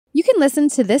You can listen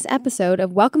to this episode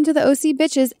of Welcome to the OC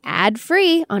Bitches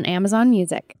ad-free on Amazon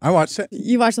Music. I watched it.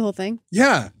 You watched the whole thing?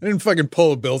 Yeah. I didn't fucking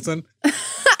pull a Bilson. Hey,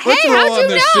 Let's roll how'd on you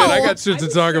this know? shit. I got shit to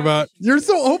talk about. You're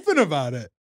so open about it.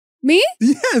 Me?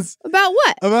 Yes. About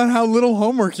what? About how little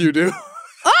homework you do.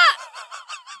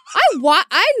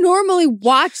 I normally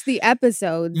watch the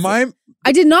episodes. I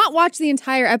did not watch the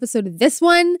entire episode of this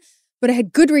one, but I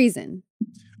had good reason.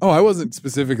 Oh, I wasn't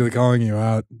specifically calling you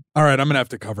out. All right, I'm going to have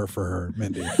to cover for her,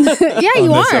 Mindy. Yeah, you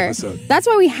this are. episode. That's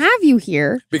why we have you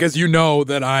here. Because you know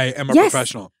that I am a Yes.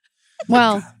 professional.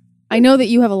 Well, I know that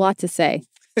you have a lot to say.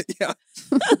 Yeah.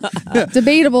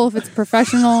 Debatable if it's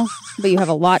professional, but you have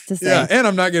a lot to say. Yeah, and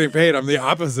I'm not getting paid. I'm the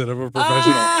opposite of a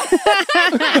professional.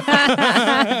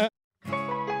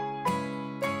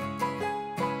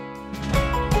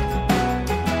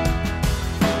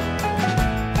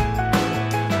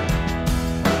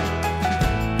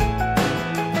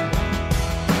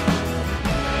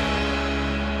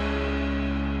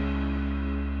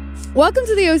 Welcome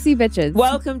to the OC Bitches.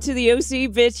 Welcome to the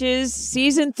OC Bitches,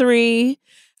 Season 3,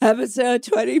 Episode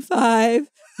 25,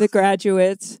 The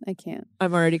Graduates. I can't.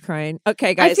 I'm already crying.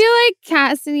 Okay, guys. I feel like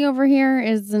Cassidy over here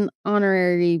is an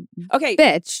honorary Okay,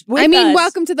 bitch. with I mean, us-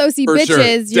 welcome to the OC For sure.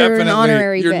 Bitches. You're an Definitely.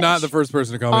 honorary You're bitch. not the first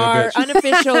person to call me a our bitch.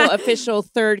 unofficial, official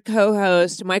third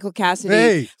co-host, Michael Cassidy.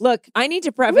 Hey. Look, I need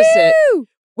to preface it Woo!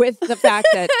 with the fact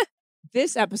that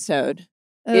this episode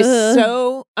is Ugh.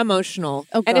 so emotional,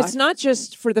 Oh, and God. it's not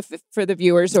just for the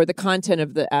viewers or the content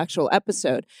of the actual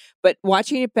episode, but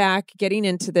watching it back, getting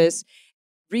into this,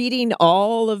 reading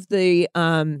all of the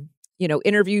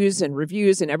interviews and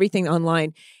reviews and everything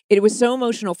online. It was so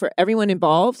emotional for everyone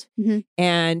involved, Mhm.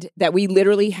 and that we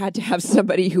literally had to have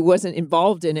somebody who wasn't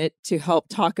involved in it to help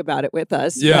talk about it with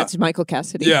us. Yeah. That's Michael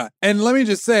Cassidy. Yeah. And let me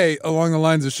just say, along the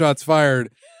lines of shots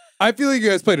fired, I feel like you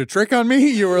guys played a trick on me.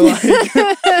 You were like,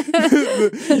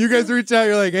 you guys reached out.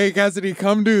 You're like, hey, Cassidy,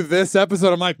 come do this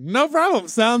episode. I'm like, no problem.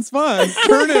 Sounds fun.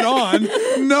 Turn it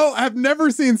on. No, I've never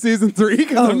seen season 3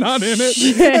 because I'm not in it.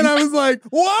 shit. And I was like,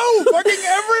 whoa, fucking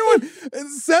everyone.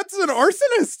 Seth's an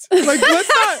arsonist. Like,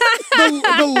 let's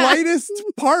not. The lightest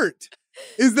part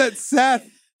is that Seth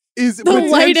is The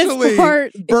lightest potentially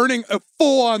part. burning a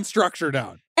full-on structure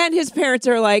down. And his parents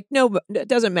are like, no, but it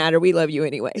doesn't matter. We love you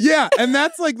anyway. Yeah, and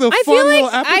that's like the I fun feel little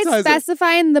like appetizer. I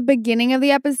specify in the beginning of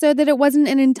the episode that it wasn't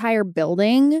an entire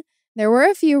building. There were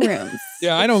a few rooms.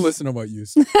 Yeah, I don't listen to what you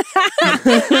say.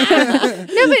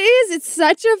 No, but it is. It's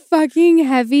such a fucking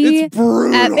heavy. It's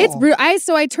brutal. It's brutal.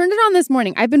 So I turned it on this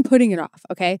morning. I've been putting it off.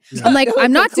 Okay, Yeah. I'm like,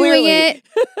 I'm not doing Clearly. it.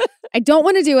 I don't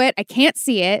want to do it. I can't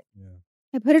see it. Yeah.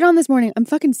 I put it on this morning. I'm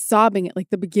fucking sobbing at like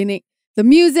the beginning, the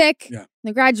music, Yeah.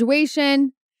 the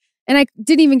graduation, and I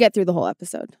didn't even get through the whole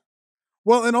episode.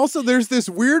 Well, and also there's this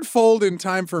weird fold in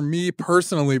time for me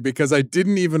personally because I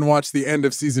didn't even watch the end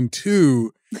of season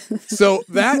 2. So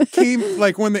that came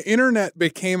like when the internet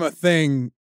became a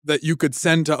thing that you could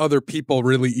send to other people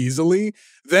really easily.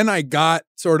 Then I got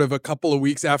sort of a couple of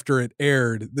weeks after it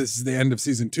aired, this is the end of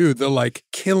season 2, the like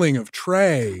killing of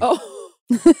Trey. Oh,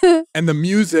 And the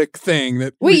music thing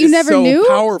that Wait, you is never so knew?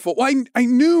 powerful. Well, I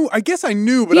knew, I guess I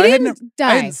knew, but He I hadn't didn't die.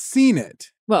 I hadn't seen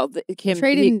it. well,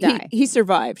 Trey didn't die. He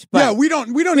survived. But Yeah, we don't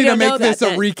need to don't know make this that a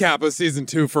then. recap of season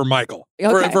 2 for Michael.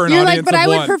 Okay. For an You're like, audience but of I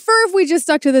would one. prefer if we just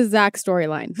stuck to the Zach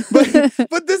storyline.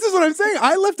 But this is what I'm saying.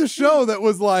 I left a show that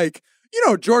was like,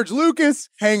 George Lucas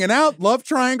hanging out, love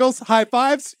triangles, high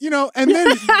fives, and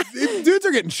then dudes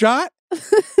are getting shot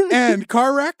and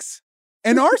car wrecks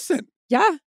and arson.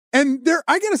 yeah. And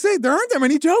I gotta say, there aren't that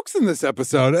many jokes in this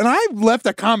episode, and I left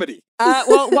a comedy.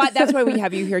 That's why we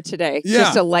have you here today, Yeah.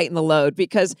 just to lighten the load,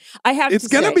 because I have It's to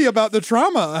gonna say, be about the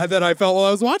trauma that I felt while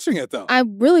I was watching it, though. I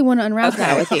really want to unwrap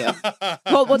that with you.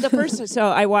 well, so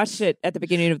I watched it at the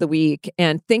beginning of the week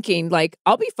and thinking like,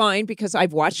 I'll be fine because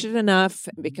I've watched it enough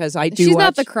because I do She's watch.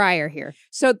 not the crier here.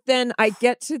 So then I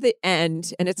get to the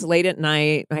end and it's late at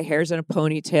night. My hair's in a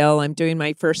ponytail. I'm doing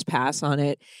my first pass on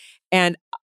it. And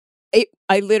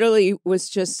I literally was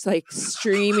just like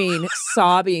streaming,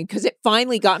 sobbing because it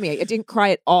finally got me. I didn't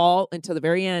cry at all until the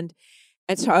very end.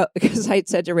 And so because I had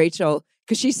said to Rachel,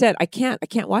 because she said, I can't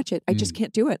watch it. I just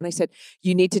can't do it. And I said,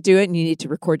 you need to do it and you need to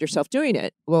record yourself doing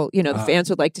it. Well, the fans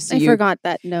would like to see I you. forgot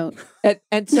that note.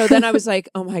 And so then I was like,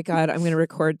 oh my God, I'm going to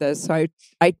record this. So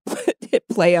I hit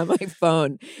play on my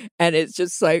phone and it's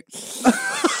just like,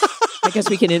 I guess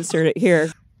we can insert it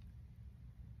here.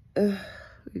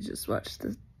 We just watched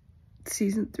the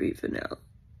season 3 finale.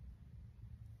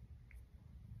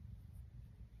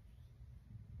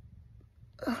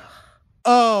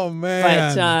 Oh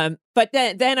man! But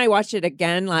then I watched it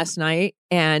again last night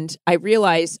and I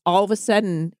realized all of a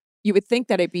sudden you would think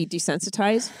that I'd be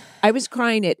desensitized. I was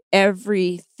crying at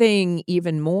everything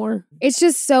even more. It's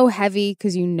just so heavy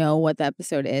because you know what the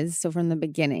episode is. So from the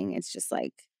beginning, it's just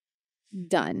like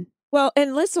done. Well,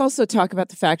 and let's also talk about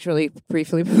the fact really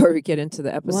briefly before we get into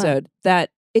the episode that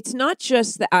it's not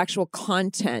just the actual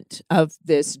content of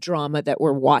this drama that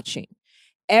we're watching.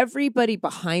 Everybody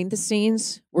behind the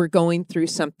scenes were going through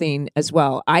something as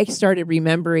well. I started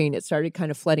remembering, it started kind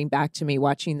of flooding back to me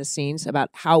watching the scenes about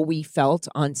how we felt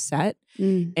on set.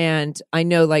 And I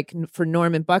know like for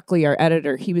Norman Buckley, our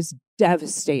editor, he was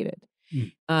devastated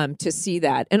to see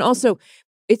that. And also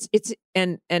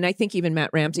and I think even Matt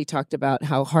Ramsey talked about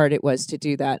how hard it was to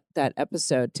do that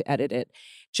episode, to edit it.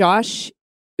 Josh,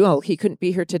 well, he couldn't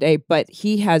be here today, but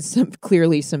he has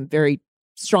clearly some very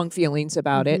strong feelings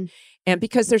about it. And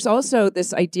because there's also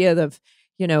this idea of,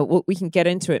 we can get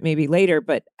into it maybe later,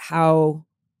 but how,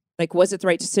 like, was it the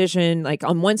right decision? Like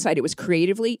on one side, it was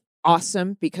creatively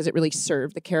awesome because it really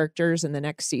served the characters in the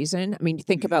next season. I mean,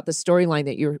 think about the storyline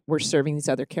that we're serving these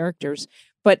other characters.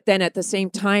 But then at the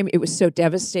same time, it was so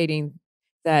devastating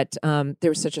that there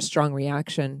was such a strong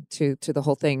reaction to the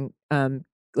whole thing.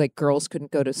 Like girls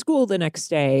couldn't go to school the next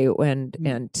day,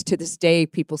 and to this day,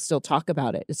 people still talk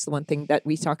about it. It's the one thing that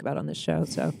we talk about on this show.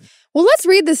 So, well, let's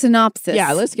read the synopsis.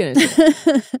 Yeah, let's get into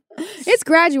it. It's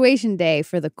graduation day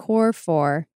for the core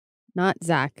 4, not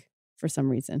Zach for some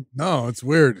reason. No, it's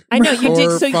weird. I know you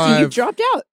did. So you 5. dropped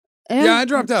out. Yeah, I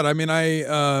dropped out. I mean,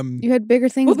 you had bigger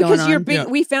things because going you're on. big.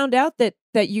 We found out that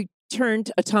you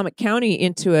turned Atomic County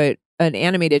into an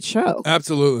animated show.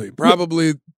 Absolutely,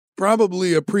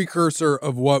 probably a precursor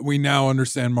of what we now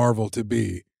understand Marvel to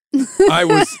be. I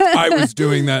was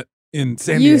doing that in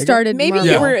San Diego. You started. Maybe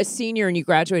Marvel. you were a senior and you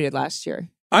graduated last year.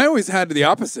 I always had the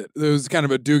opposite. It was kind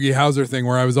of a Doogie Howser thing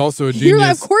where I was also a genius. You're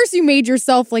like, of course you made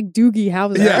yourself like Doogie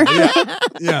Howser.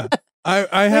 Yeah. I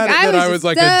had like, it that I was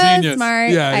like a genius.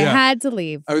 Smart. Yeah, I had to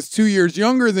leave. I was 2 years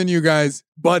younger than you guys,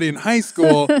 but in high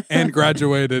school and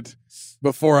graduated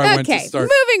before I went to start.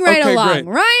 Moving right along. Great.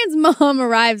 Ryan's mom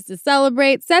arrives to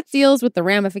celebrate. Seth deals with the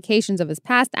ramifications of his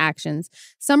past actions.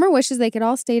 Summer wishes they could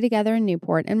all stay together in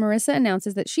Newport, and Marissa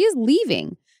announces that she is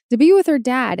leaving to be with her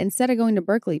dad instead of going to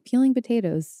Berkeley, peeling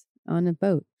potatoes on a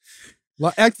boat.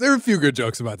 Well, there are a few good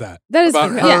jokes about that. That is about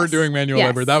true. her Yes. doing manual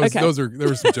Yes. labor. There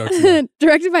were some jokes in that.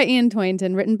 Directed by Ian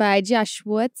Toynton, written by Josh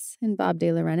Schwartz and Bob De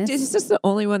Laurentiis. Is this the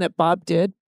only one that Bob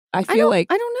did? I don't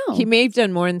know. He may have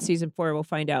done more in season 4. We'll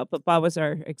find out. But Bob was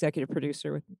our executive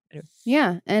producer. Anyway.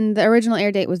 Yeah, and the original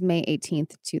air date was May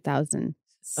 18th, 2006.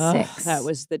 Oh, that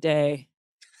was the day.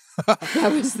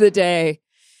 That was the day.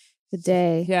 The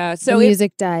day. Yeah. So the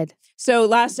music died. So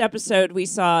last episode we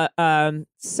saw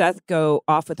Seth go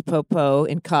off with the popo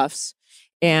in cuffs,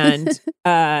 and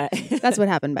that's what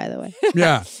happened, by the way.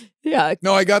 Yeah. Yeah.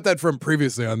 No, I got that from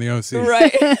previously on the OC.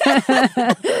 Right.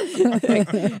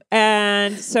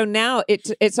 And so now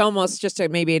it's almost just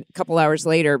maybe a couple hours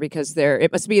later because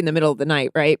it must be in the middle of the night,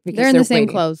 right? Because they're in the same waiting.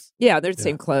 clothes. Yeah, they're the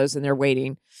same clothes and they're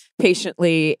waiting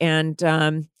patiently, and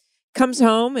comes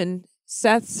home, and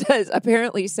Seth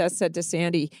said to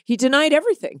Sandy, he denied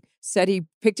everything, said he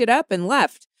picked it up and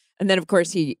left. And then of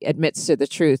course he admits to the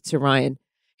truth to Ryan.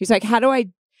 He's like, how do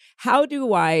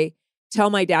I tell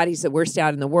my dad he's the worst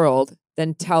dad in the world,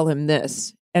 then tell him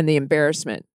this and the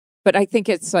embarrassment? But I think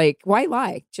it's like, why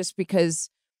lie? Just because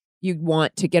you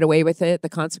want to get away with it, the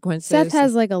consequences. Seth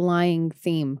has like a lying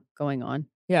theme going on.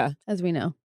 Yeah. As we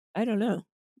know. I don't know.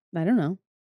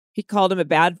 He called him a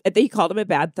bad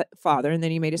father, and then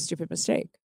he made a stupid mistake.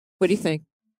 What do you think?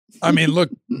 I mean, look,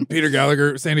 Peter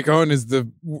Gallagher, Sandy Cohen is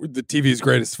the TV's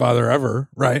greatest father ever,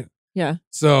 right? Yeah.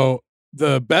 So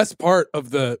the best part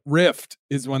of the rift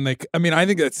is when I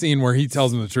think that scene where he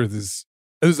tells him the truth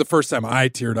it was the first time I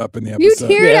teared up in the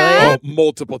episode. You teared up? Oh,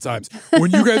 multiple times.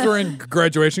 When you guys were in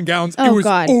graduation gowns, it was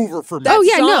over for me.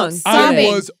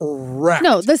 I was wrecked.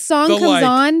 No, the song comes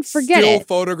on, forget still it.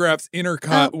 Photographs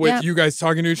intercut with you guys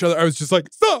talking to each other. I was just like,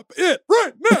 stop it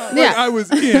right now. Like, I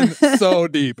was in so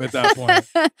deep at that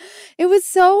point. It was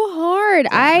so hard.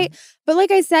 But like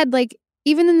I said, like,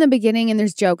 even in the beginning, and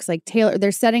there's jokes like Taylor,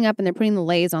 they're setting up and they're putting the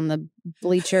lays on the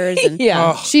bleachers. And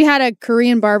she had a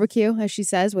Korean barbecue, as she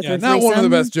says, with her threesome. Not one of the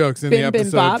best jokes in the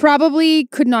episode. Probably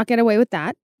could not get away with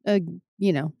that.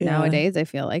 Nowadays, I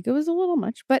feel like it was a little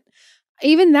much. But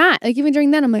even that, like even during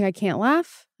that, I'm like, I can't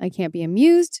laugh. I can't be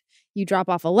amused. You drop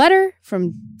off a letter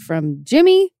from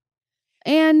Jimmy,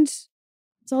 and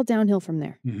it's all downhill from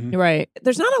there. Mm-hmm. Right.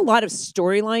 There's not a lot of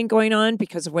storyline going on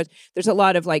because of there's a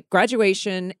lot of like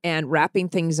graduation and wrapping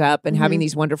things up and having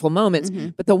these wonderful moments. Mm-hmm.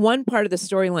 But the one part of the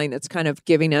storyline that's kind of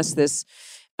giving us this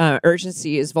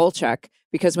urgency is Volchek,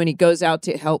 because when he goes out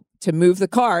to help to move the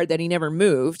car that he never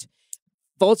moved,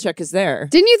 Volchek is there.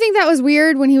 Didn't you think that was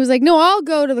weird when he was like, "No, I'll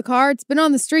go to the car. It's been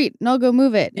on the street, and I'll go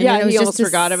move it." And Yeah, then it was he just almost to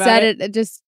forgot about set it.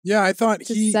 Just Yeah, I thought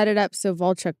to he set it up so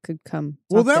Volchek could come.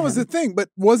 Well, talk that to was him. the thing, but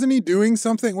wasn't he doing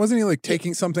something? Wasn't he like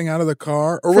taking something out of the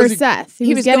car? Or For was he Seth.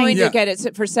 He was getting going Yeah. to get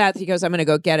it for Seth. He goes, "I'm going to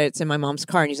go get it. It's in my mom's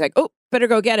car." And he's like, "Oh, better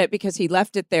go get it," because he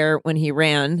left it there when he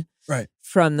ran Right.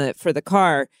 for the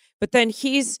car. But then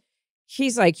he's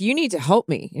like, "You need to help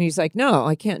me," and he's like, "No,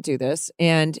 I can't do this."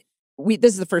 And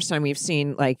this is the first time we've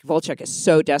seen like Volchek is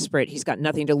so desperate. He's got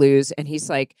nothing to lose. And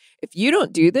he's like, "If you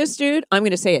don't do this, dude, I'm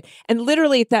going to say it." And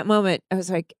literally at that moment, I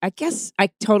was like, I guess I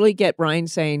totally get Ryan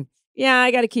saying, "Yeah, I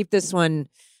got to keep this one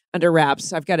under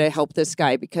wraps. I've got to help this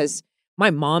guy because my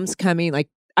mom's coming. Like,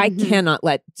 I Mhm. cannot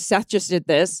let Seth just did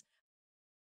this."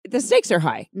 The stakes are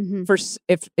high Mhm. for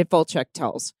if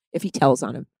Volchek if he tells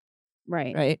on him,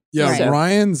 Right. right? Yeah, Right. So-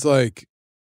 Ryan's like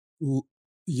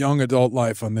young adult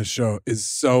life on this show is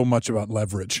so much about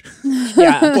leverage.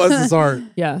 Yeah. Bless his heart.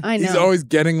 yeah. I know. He's always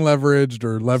getting leveraged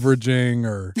or leveraging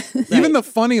or even the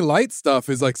funny light stuff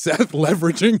is like Seth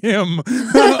leveraging him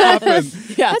often.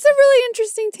 Yeah. That's a really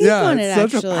interesting take Yeah, on it's it,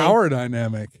 such actually. a power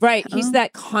dynamic. Right. He's Oh.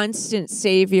 that constant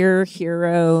savior,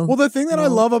 hero. Well, the thing that I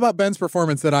No. love about Ben's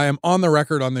performance that I am on the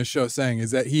record on this show saying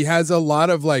is that he has a lot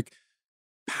of like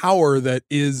power that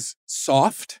is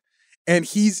soft. And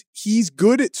he's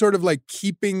good at sort of like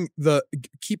keeping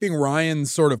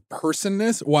Ryan's sort of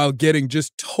personness while getting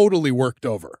just totally worked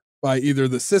over by either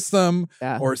the system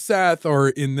Yeah. or Seth or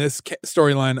in this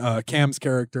storyline, Cam's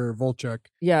character Volchek.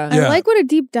 yeah. Yeah. I like what a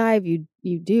deep dive you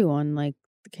do on like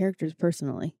the characters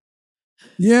personally.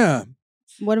 Yeah.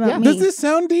 What about Yeah. me? Does this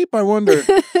sound deep? I wonder.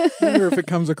 I wonder if it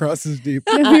comes across as deep.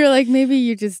 Maybe you're like, maybe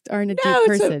you just aren't a deep No,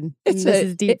 person. and it's this a-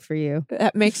 is deep for you.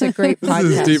 That makes a great This podcast.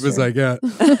 is as deep as I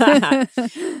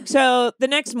get. So the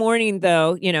next morning,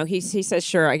 though, he says,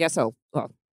 "Sure, I guess I'll."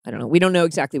 Well, I don't know. We don't know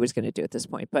exactly what he's going to do at this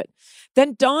point, but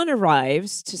then Dawn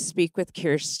arrives to speak with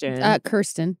Kirsten.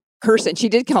 Kirsten. Kirsten. She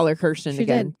did call her Kirsten She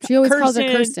again. did. She always calls her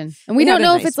Kirsten. And we They don't had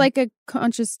a know if nice it's like a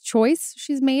conscious choice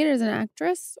she's made as an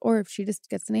actress or if she just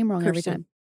gets the name wrong every Kirsten. time.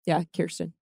 Yeah,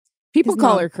 Kirsten. People His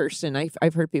call mom. her Kirsten.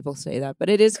 I've heard people say that, but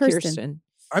it is Kirsten. Kirsten.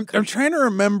 I'm trying to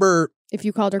remember. If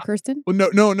you called her Kirsten? Well,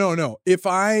 no. If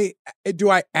do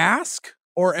I ask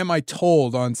or am I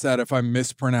told on set if I'm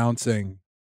mispronouncing?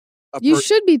 You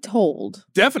should be told.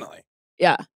 Definitely.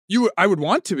 Yeah. I would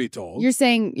want to be told. You're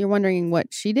saying you're wondering what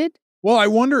she did? Well, I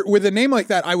wonder with a name like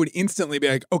that, I would instantly be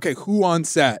like, okay, who on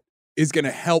set is going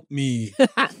to help me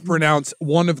pronounce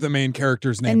one of the main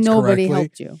characters' names And nobody correctly?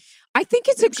 helped you. I think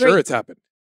it's a great. Sure, it's happened.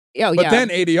 Oh, But yeah. then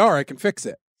ADR, I can fix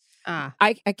it. Ah.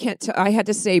 I can't tell. I had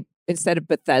to say instead of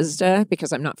Bethesda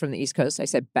because I'm not from the East Coast. I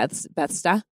said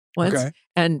Bethesda once, Okay.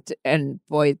 and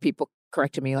boy, people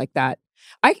corrected me like that.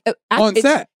 On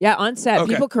set. Yeah, on set.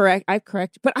 Okay. People I've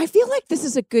corrected, but I feel like this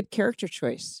is a good character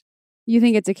choice. You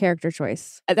think it's a character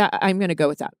choice? I'm going to go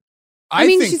with that. I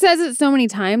mean, think, she says it so many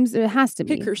times. It has to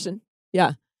be. Pick Kirsten.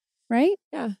 Yeah, Right?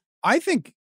 I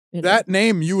think You know. that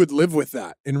name, you would live with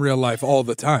that in real life all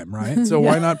the time, right? So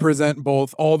why not present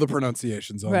all the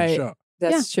pronunciations on the Right. show?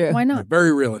 That's Yeah, true. Why not?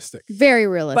 Very realistic. Very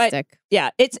realistic.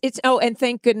 Yeah, it's. Oh, and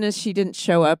thank goodness she didn't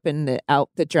show up in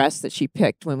the dress that she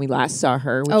picked when we last saw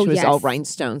her, which Oh, was all yes.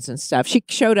 rhinestones and stuff. She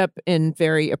showed up in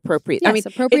very appropriate. Yes, I mean,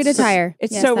 appropriate it's- attire.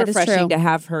 It's Yes, so that is refreshing true. to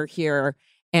have her here.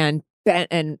 And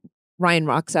Ryan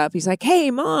rocks up. He's like, "Hey,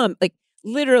 Mom!" Like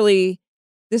literally,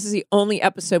 this is the only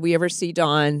episode we ever see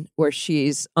Dawn where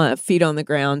she's feet on the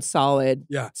ground, solid,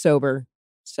 Yeah. sober.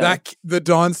 So The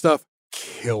Dawn stuff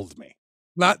killed me.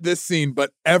 Not this scene,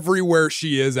 but everywhere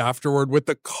she is afterward with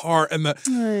the car and the.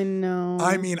 I know.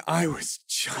 I mean, I was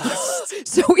just.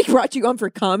 so we brought you on for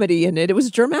comedy, and it was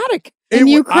dramatic. And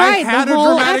you I cried had the a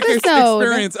whole dramatic episode.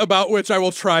 experience about which I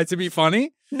will try to be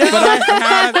funny. No, But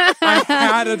I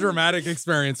had a dramatic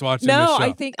experience watching this no, show.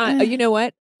 I think you know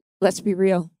what? Let's be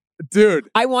real. Dude,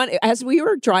 As we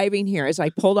were driving here, as I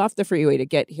pulled off the freeway to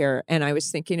get here, and I was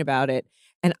thinking about it,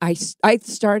 and I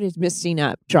started missing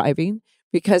up driving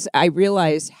because I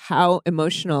realized how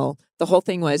emotional the whole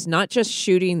thing was, not just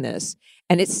shooting this.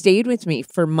 And it stayed with me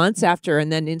for months after and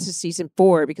then into season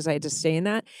 4 because I had to stay in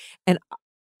that. And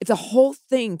the whole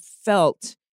thing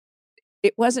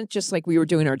it wasn't just like we were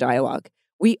doing our dialogue.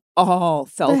 We all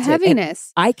felt the it. And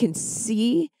heaviness. I can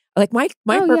see, like my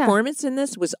Oh, yeah. performance in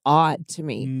this was odd to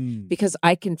me because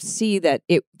I can see that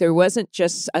there wasn't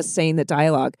just us saying the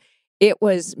dialogue. It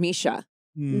was Misha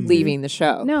leaving the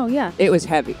show. No, yeah. It was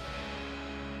heavy.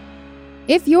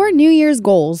 If your New Year's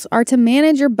goals are to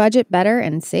manage your budget better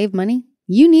and save money,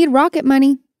 you need Rocket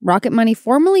Money. Rocket Money,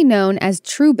 formerly known as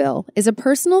Truebill, is a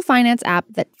personal finance app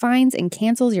that finds and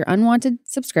cancels your unwanted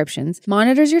subscriptions,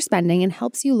 monitors your spending, and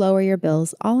helps you lower your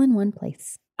bills all in one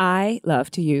place. I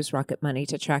love to use Rocket Money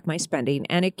to track my spending,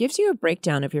 and it gives you a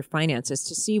breakdown of your finances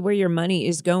to see where your money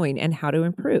is going and how to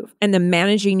improve. And the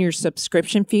managing your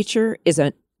subscription feature is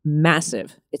a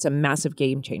massive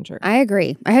game changer. I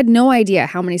agree. I had no idea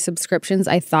how many subscriptions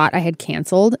I thought I had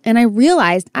canceled, and I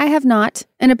realized I have not.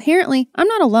 And apparently, I'm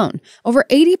not alone. Over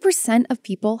 80% of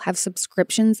people have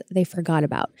subscriptions they forgot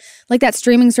about. Like that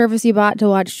streaming service you bought to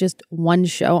watch just one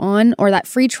show on, or that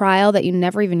free trial that you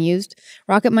never even used.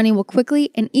 Rocket Money will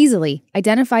quickly and easily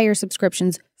identify your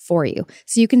subscriptions for you,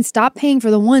 so you can stop paying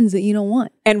for the ones that you don't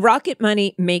want. And Rocket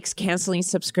Money makes canceling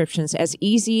subscriptions as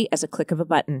easy as a click of a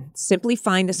button. Simply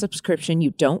find the subscription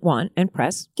you don't want and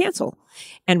press cancel.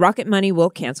 And Rocket Money will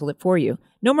cancel it for you.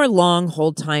 No more long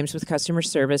hold times with customer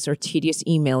service or tedious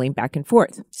emailing back and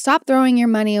forth. Stop throwing your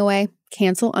money away.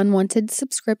 Cancel unwanted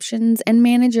subscriptions and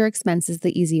manage your expenses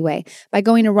the easy way by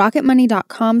going to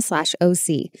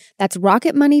rocketmoney.com/OC. That's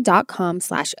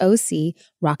rocketmoney.com/OC,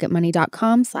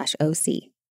 rocketmoney.com/OC.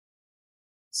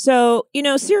 So,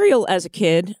 cereal as a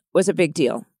kid was a big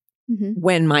deal Mm-hmm.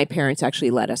 when my parents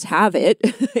actually let us have it.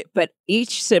 But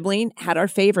each sibling had our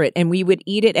favorite, and we would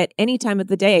eat it at any time of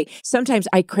the day. Sometimes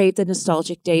I craved the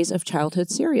nostalgic days of childhood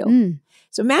cereal.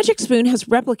 So Magic Spoon has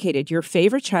replicated your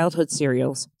favorite childhood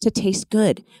cereals to taste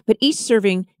good. But each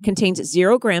serving contains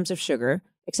 0 grams of sugar,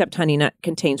 except Honey Nut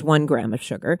contains 1 gram of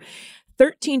sugar,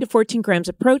 13 to 14 grams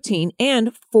of protein,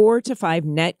 and 4 to 5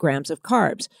 net grams of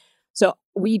carbs. So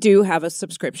we do have a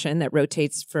subscription that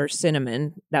rotates for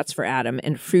cinnamon. That's for Adam,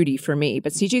 and fruity for me.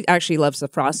 But CG actually loves the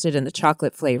frosted and the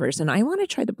chocolate flavors. And I want to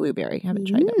try the blueberry. I haven't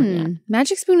tried that one yet.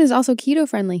 Magic Spoon is also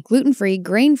keto-friendly, gluten-free,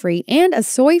 grain-free, and a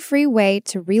soy-free way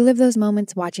to relive those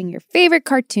moments watching your favorite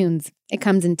cartoons. It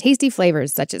comes in tasty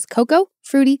flavors such as cocoa,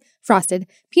 fruity, frosted,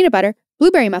 peanut butter,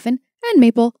 blueberry muffin, and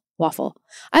maple waffle.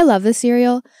 I love this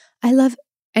cereal. I love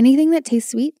anything that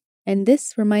tastes sweet. And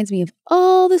this reminds me of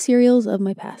all the cereals of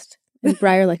my past. And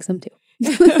Briar likes them too.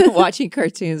 Watching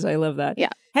cartoons. I love that. Yeah.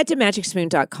 Head to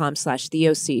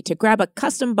magicspoon.com/theoc to grab a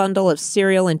custom bundle of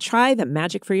cereal and try the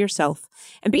magic for yourself.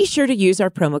 And be sure to use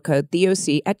our promo code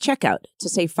TheOC at checkout to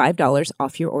save $5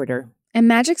 off your order. And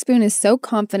Magic Spoon is so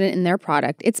confident in their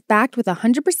product, it's backed with a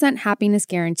 100% happiness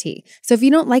guarantee. So if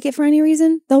you don't like it for any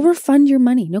reason, they'll refund your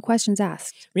money. No questions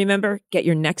asked. Remember, get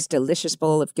your next delicious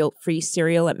bowl of guilt-free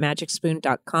cereal at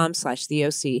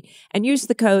magicspoon.com/theoc and use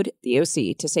the code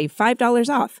TheOC to save $5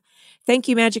 off. Thank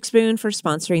you, Magic Spoon, for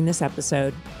sponsoring this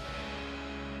episode.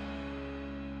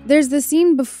 There's the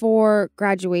scene before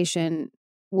graduation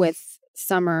with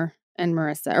Summer and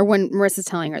Marissa, or when Marissa's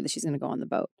telling her that she's going to go on the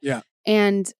boat. Yeah.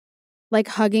 And like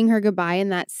hugging her goodbye in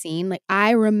that scene, like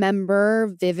I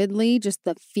remember vividly just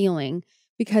the feeling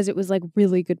because it was like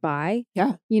really goodbye.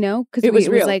 Yeah. Because it was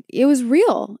real. It was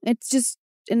real. It's just,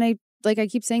 and I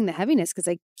keep saying the heaviness because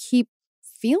I keep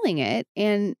feeling it,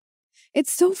 and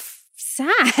it's so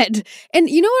sad. And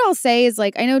you know what I'll say is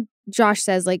like, I know Josh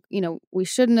says like, we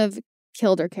shouldn't have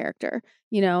killed her character,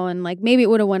 and like maybe it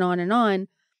would have went on and on,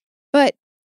 but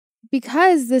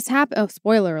because this happened, oh,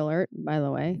 spoiler alert, by the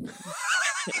way.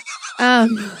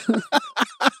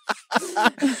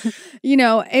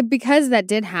 Because that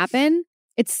did happen,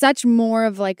 it's such more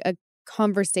of like a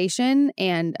conversation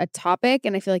and a topic,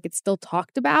 and I feel like it's still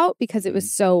talked about because it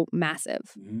was so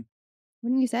massive. Mm-hmm.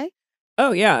 Wouldn't you say?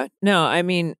 Oh, yeah. No, I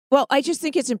mean, well, I just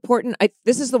think it's important.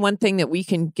 This is the one thing that we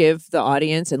can give the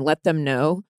audience and let them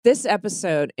know. This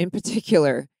episode in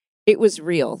particular, it was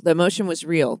real. The emotion was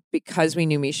real because we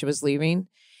knew Misha was leaving.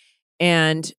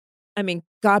 And I mean,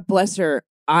 God bless her.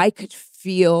 I could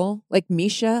feel like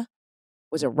Misha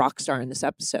was a rock star in this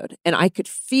episode. And I could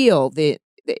feel there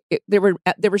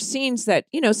were scenes that,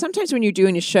 sometimes when you're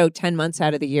doing a show 10 months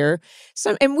out of the year,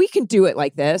 and we can do it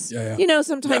like this,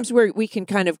 sometimes where we can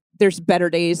kind of, there's better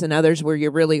days than others where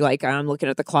you're really like, I'm looking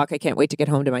at the clock, I can't wait to get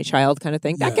home to my child kind of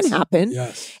thing. That can happen.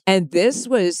 Yes. And this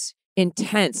was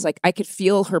intense. Like I could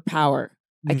feel her power.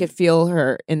 I could feel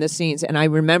her in the scenes. And I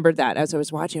remembered that as I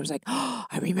was watching. I was like, oh,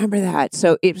 I remember that.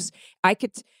 So I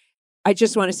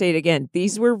just want to say it again.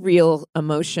 These were real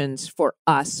emotions for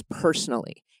us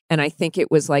personally. And I think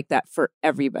it was like that for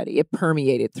everybody. It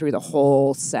permeated through the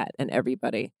whole set and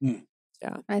everybody. Yeah.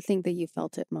 I think that you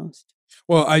felt it most.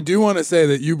 Well, I do want to say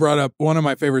that you brought up one of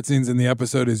my favorite scenes in the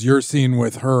episode is your scene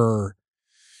with her.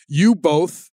 You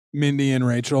both, Mindy and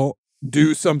Rachel,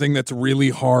 do something that's really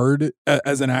hard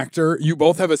as an actor. You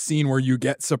both have a scene where you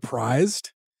get surprised,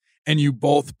 and you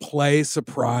both play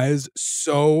surprise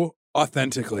so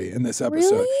authentically in this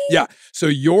episode. Really? Yeah. So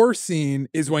your scene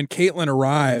is when Caitlin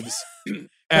arrives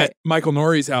at Michael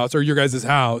Norrie's house or your guys'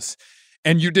 house,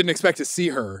 and you didn't expect to see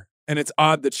her, and it's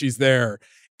odd that she's there.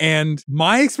 And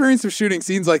my experience of shooting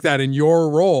scenes like that in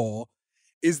your role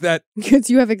is that Because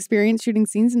you have experience shooting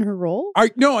scenes in her role? I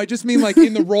just mean like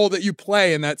in the role that you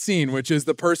play in that scene, which is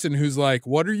the person who's like,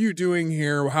 what are you doing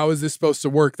here? How is this supposed to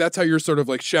work? That's how you're sort of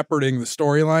like shepherding the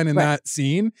storyline in that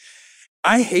scene.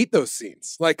 I hate those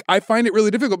scenes. Like, I find it really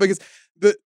difficult because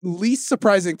the least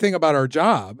surprising thing about our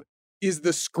job is the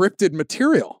scripted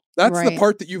material. That's the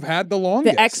part that you've had the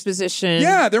longest. The exposition.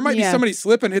 Yeah, there might be somebody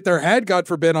slip and hit their head, God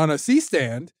forbid, on a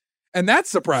C-stand, and that's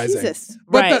surprising. Jesus.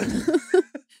 But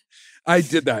I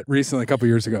did that recently, a couple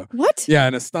years ago. What? Yeah,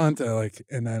 in a stunt, and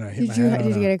then I hit my head.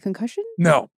 Did you get a concussion?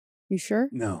 No. You sure?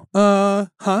 No.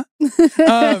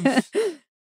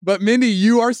 But Mindy,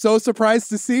 you are so surprised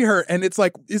to see her, and it's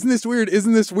like, isn't this weird?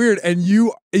 Isn't this weird? And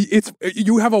you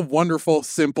have a wonderful,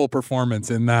 simple performance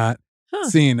in that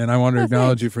scene, and I want to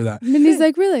acknowledge you for that. Mindy's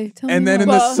like, really? Tell and me then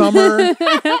more. in the summer,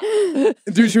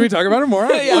 dude, should we talk about it more?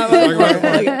 Yeah, talk about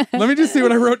it more. Let me just see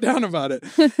what I wrote down about it.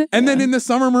 And then in the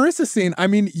summer Marissa scene, I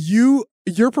mean,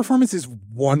 your performance is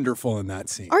wonderful in that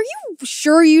scene. Are you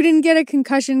sure you didn't get a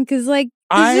concussion? Because, like,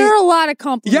 there a lot of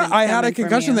compliments? Yeah, I had a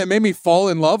concussion that made me fall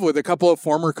in love with a couple of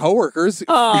former coworkers.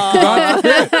 Oh,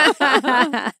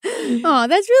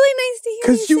 that's really nice to hear.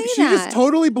 Because she just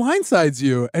totally blindsides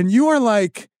you, and you are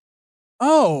like,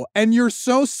 oh, and you're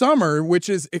so Summer, which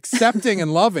is accepting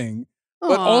and loving,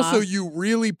 but also you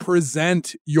really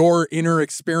present your inner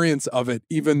experience of it,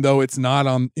 even though it's not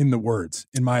in the words,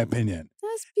 in my opinion.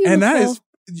 That's beautiful. And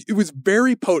it was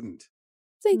very potent.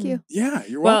 Thank you. Yeah,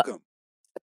 you're welcome.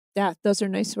 Yeah, those are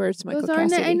nice words, Michael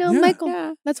Cassidy. I know, Yeah. Michael.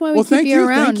 Yeah. That's why we keep you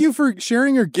around. Thank you for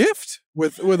sharing your gift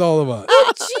with all of us.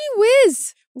 Oh, gee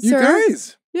whiz, You sir.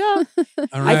 guys. Yeah.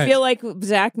 All right. I feel like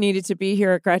Zach needed to be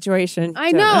here at graduation.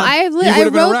 I know. Yeah. I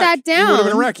wrote that down. You would have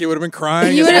been a wreck. You would have been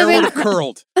crying. You His would have hair been- would have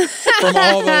curled from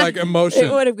all the emotion.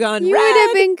 It would have gone You red. would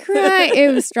have been crying.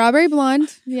 It was strawberry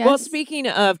blonde. Yes. Well, speaking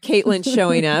of Caitlin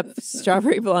showing up,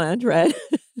 strawberry blonde, red.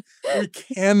 We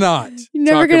cannot. You're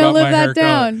never talk gonna about live my that hair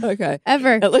color. down. Okay.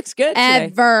 Ever. It looks good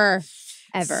today. Ever.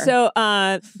 So,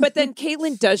 but then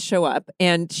Caitlin does show up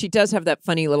and she does have that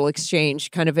funny little exchange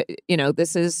kind of,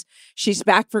 she's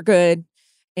back for good.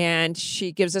 And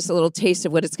she gives us a little taste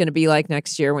of what it's going to be like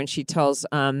next year when she tells,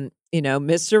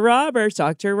 Mr. Roberts,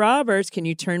 Dr. Roberts, can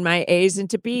you turn my A's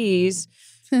into B's?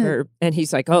 And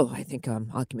he's like, oh, I think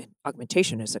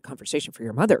augmentation is a conversation for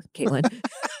your mother, Caitlin.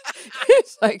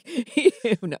 It's like,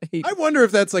 I wonder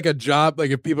if that's like a job,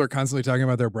 like if people are constantly talking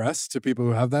about their breasts to people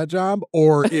who have that job,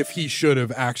 or if he should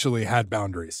have actually had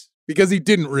boundaries, because he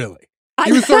didn't really.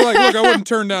 He was sort of like, look, I wouldn't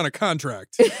turn down a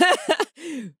contract.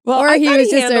 Well, or he was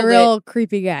just a handled real it.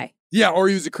 creepy guy. Yeah, or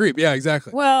he was a creep. Yeah,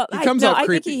 exactly. Well, He comes out I think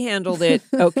creepy. he handled it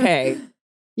okay.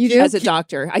 You do? As a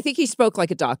doctor. I think he spoke like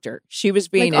a doctor. She was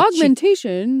being like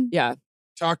augmentation. yeah.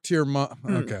 Talk to your mom.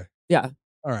 Okay. Yeah.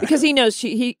 All right. Because he knows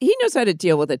he knows how to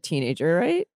deal with a teenager,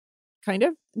 right? Kind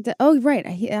of. Oh, right.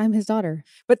 I'm his daughter.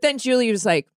 But then Julie was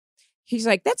like, he's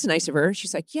like, that's nice of her.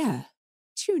 She's like, yeah,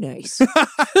 too nice.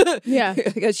 Yeah.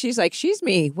 Because she's like, she's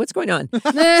me. What's going on?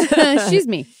 She's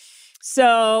me.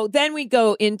 So then we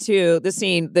go into the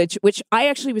scene, which I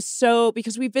actually was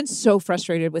because we've been so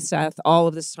frustrated with Seth all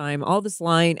of this time, all this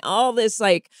line, all this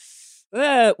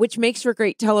which makes for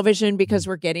great television because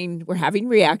we're having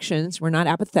reactions. We're not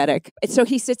apathetic. And so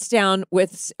he sits down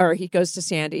he goes to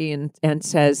Sandy and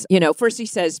says, first he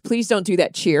says, please don't do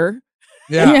that cheer.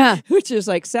 Yeah. Yeah. Which is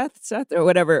like Seth or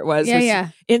whatever it was. Yeah.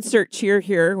 Insert cheer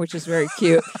here, which is very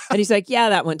cute. And he's like, yeah,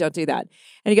 that one, don't do that.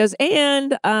 And he goes,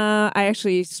 and I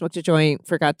actually smoked a joint,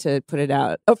 forgot to put it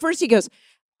out. Oh, first he goes,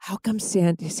 how come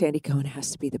Sandy Cohen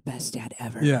has to be the best dad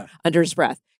ever? Yeah. Under his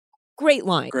breath. Great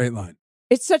line. Great line.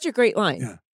 It's such a great line.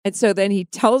 Yeah. And so then he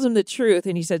tells him the truth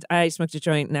and he says, I smoked a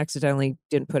joint and accidentally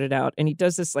didn't put it out. And he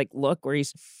does this look where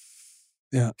he's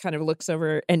kind of looks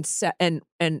over and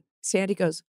Sandy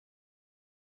goes,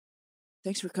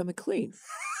 thanks for coming clean.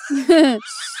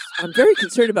 I'm very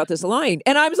concerned about this line.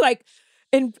 And I was like,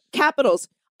 in capitals,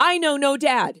 I know no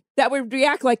dad that would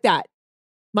react like that.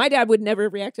 My dad would never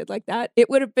have reacted like that. It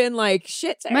would have been like,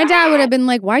 shit. My dad would have been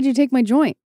like, why'd you take my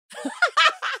joint?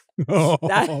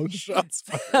 Shots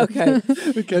fired. Okay.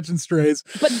 We're catching strays.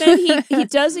 But then he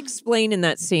does explain in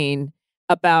that scene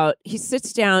about, he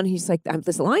sits down, he's like,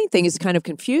 this line thing is kind of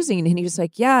confusing. And he was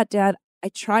like, yeah, Dad, I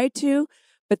tried to,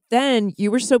 but then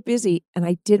you were so busy and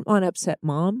I didn't want to upset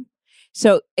Mom.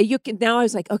 So now I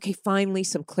was like, okay, finally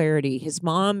some clarity. His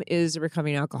mom is a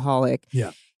recovering alcoholic.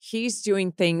 Yeah. He's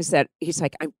doing things that he's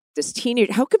like, I'm this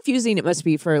teenager. How confusing it must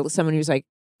be for someone who's like,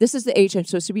 this is the age I'm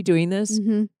supposed to be doing this,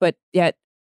 Mm-hmm. but yet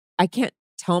I can't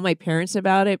tell my parents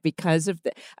about it because of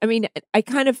the. I mean, I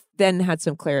kind of then had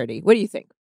some clarity. What do you think?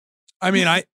 I mean,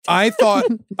 I thought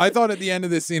at the end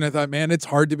of this scene, I thought, man, it's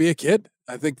hard to be a kid.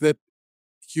 I think that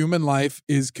human life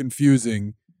is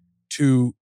confusing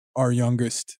to our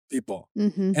youngest people.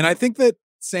 Mm-hmm. And I think that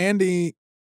Sandy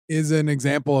is an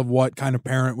example of what kind of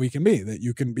parent we can be, that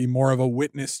you can be more of a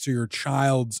witness to your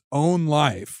child's own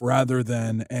life rather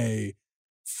than a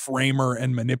framer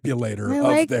and manipulator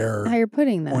of their how you're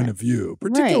putting that point of view,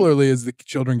 particularly as the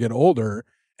children get older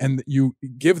and you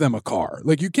give them a car.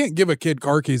 Like, you can't give a kid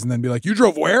car keys and then be like, you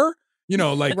drove where? You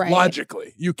know, like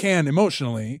logically. You can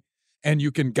emotionally and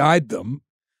you can guide them.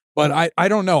 But I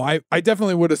don't know. I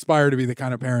definitely would aspire to be the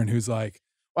kind of parent who's like,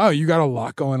 wow, you got a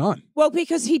lot going on. Well,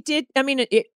 because he did. I mean,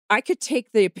 I could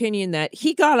take the opinion that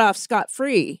he got off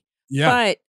scot-free.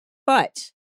 Yeah.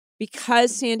 But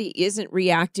because Sandy isn't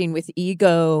reacting with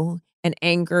ego and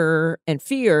anger and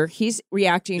fear, he's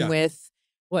reacting with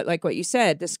what you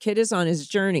said. This kid is on his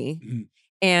journey. Mm-hmm.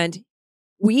 And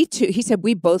he said,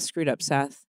 we both screwed up,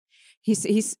 Seth.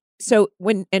 He's so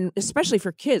and especially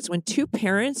for kids, when two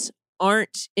parents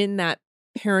aren't in that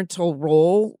parental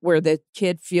role where the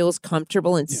kid feels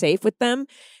comfortable and safe with them,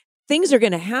 things are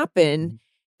going to happen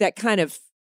that kind of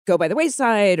go by the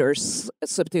wayside or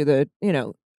slip through their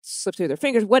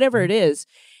fingers, whatever it is.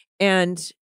 And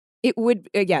it would,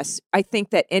 yes, I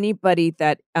think that anybody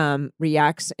that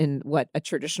reacts in what a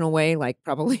traditional way, like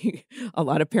probably a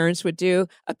lot of parents would do,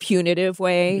 a punitive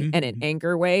way and an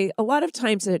anger way, a lot of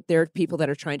times there are people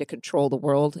that are trying to control the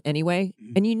world anyway.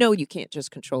 And you can't just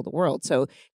control the world. So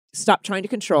stop trying to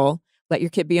control, let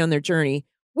your kid be on their journey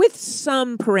with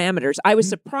some parameters. I was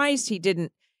surprised he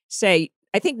didn't say,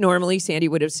 I think normally Sandy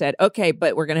would have said, okay,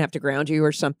 but we're going to have to ground you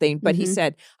or something. But he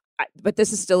said, but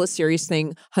this is still a serious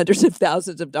thing, hundreds of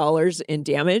thousands of dollars in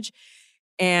damage.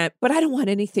 But I don't want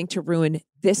anything to ruin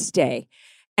this day.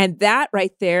 And that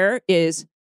right there is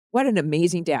what an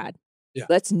amazing dad. Yeah.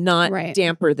 Let's not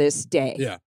damper this day.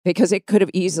 Yeah. Because it could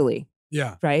have easily.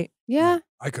 Yeah. Right? Yeah.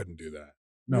 I couldn't do that.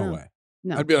 No way.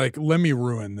 No. I'd be like, let me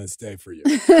ruin this day for you.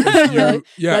 Because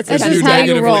you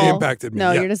negatively impacted me.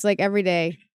 No, you're just like, every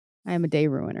day I am a day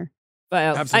ruiner.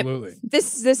 But absolutely.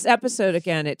 This episode,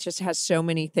 again, it just has so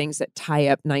many things that tie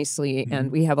up nicely,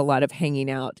 and we have a lot of hanging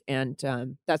out. And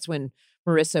that's when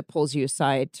Marissa pulls you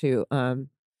aside to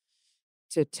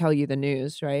tell you the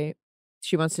news, right?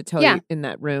 She wants to tell you in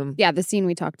that room. Yeah, the scene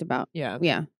we talked about.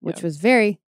 Yeah. Which was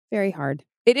very, very hard.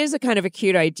 It is a kind of a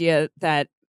cute idea that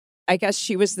I guess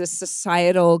she was this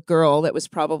societal girl that was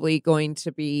probably going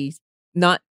to be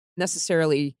not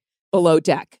necessarily below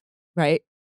deck, right?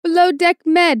 Below deck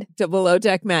med. Below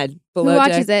deck med. Who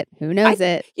watches it? Who knows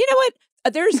it? You know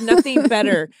what? There's nothing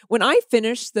better. When I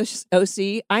finished the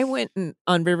OC, I went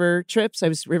on river trips. I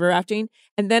was river rafting.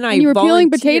 And then you were peeling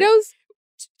potatoes?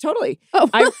 Totally. Oh.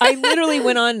 I literally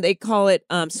went on, they call it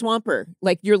swamper.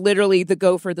 Like, you're literally the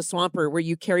gopher, the swamper, where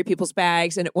you carry people's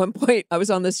bags. And at one point I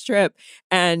was on this trip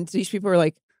and these people were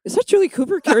like, is that Julie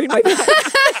Cooper carrying my bag?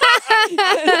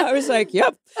 And I was like,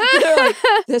 yep. And they're like,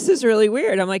 this is really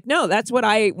weird. I'm like, no, that's what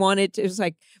I wanted. It was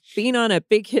like being on a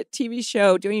big hit TV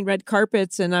show, doing red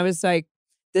carpets. And I was like,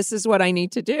 this is what I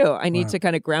need to do. I need to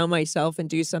kind of ground myself and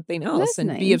do something else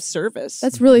and be of service.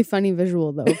 That's really funny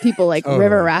visual, though. People like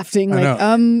river rafting.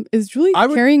 Like, is Julie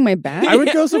carrying my bag? I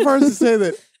would go so far as to say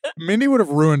that Mindy would have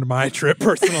ruined my trip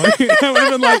personally. I would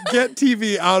have been like, get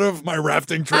TV out of my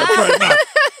rafting trip right now.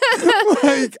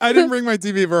 Like, I didn't bring my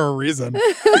TV for a reason.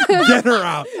 Get her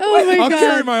out. I'll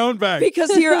carry my own bag.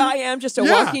 Because here I am, just a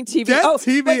walking TV. Get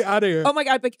TV out of here. Oh my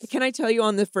God. But can I tell you,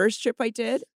 on the first trip I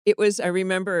did, I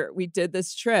remember we did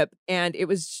this trip and it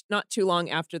was not too long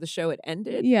after the show had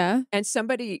ended. Yeah. And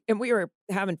we were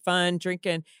having fun,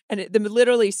 drinking. And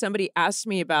literally somebody asked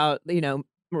me about,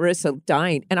 Marissa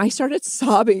dying, and I started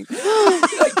sobbing,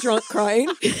 like drunk crying.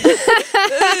 This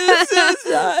is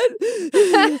sad.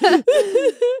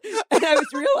 And I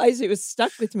realized it was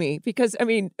stuck with me because,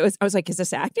 I was like, is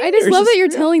this acting? I just love that you're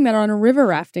telling that on a river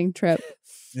rafting trip.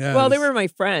 Yeah, well, they were my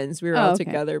friends. We were all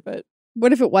together, but.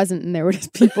 What if it wasn't and there were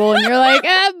just people and you're like,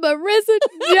 Marissa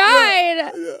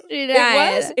died. She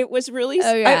died. It was really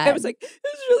sad. I was like, it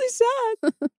was really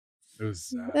sad. It was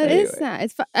sad. That is sad.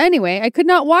 It's anyway, I could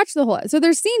not watch the whole. So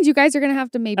there's scenes you guys are going to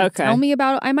have to maybe tell me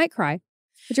about. I might cry,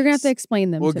 but you're going to have to explain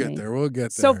them We'll to get me. there. We'll get there.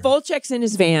 So Volchek's in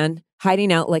his van,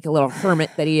 hiding out like a little hermit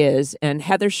that he is, and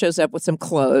Heather shows up with some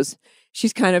clothes.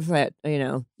 She's kind of that,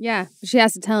 Yeah, she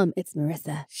has to tell him it's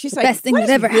Marissa. She's the like, best thing that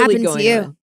ever happened to you.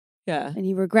 On? Yeah, and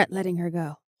you regret letting her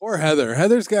go. Poor Heather.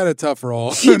 Heather's got a tough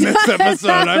role in this episode.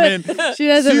 I mean, she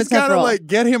does have a she's tough got to role. like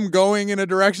get him going in a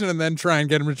direction and then try and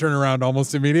get him to turn around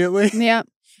almost immediately. Yeah.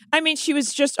 I mean, she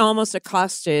was just almost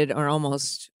accosted or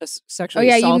almost Oh sexually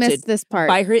yeah, you assaulted missed this part.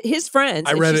 by his friends.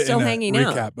 I and read she's it still in a hanging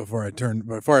recap out. before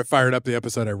I fired up the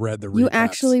episode. I read the recaps. You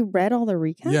actually read all the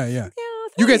recaps? Yeah. Yeah,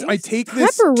 You guys, I thanks. take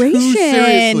this too Preparation,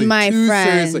 seriously. my too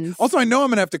seriously. friends. Also, I know I'm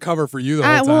gonna have to cover for you the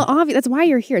whole time. Well, that's why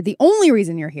you're here. The only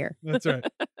reason you're here. That's right.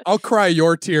 I'll cry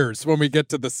your tears when we get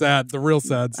to the real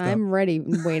sad stuff. I'm ready,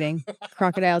 and waiting.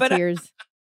 Crocodile But, tears.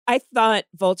 I thought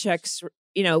Volchek's,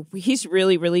 he's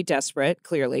really, really desperate,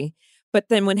 clearly. But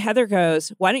then when Heather goes,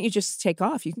 why don't you just take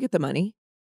off? You can get the money.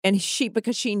 And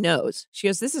because she knows, she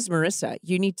goes, this is Marissa.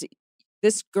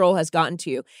 This girl has gotten to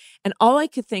you. And all I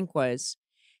could think was,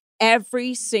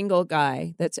 every single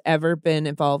guy that's ever been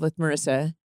involved with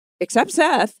Marissa, except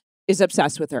Seth, is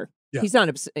obsessed with her. Yeah. He's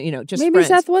not, just Maybe friends.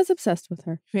 Seth was obsessed with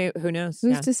her. Who knows?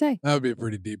 Who's Yeah. to say? That would be a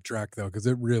pretty deep track though, because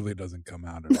it really doesn't come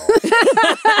out at all.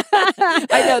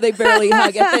 I know they barely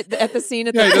hug at the scene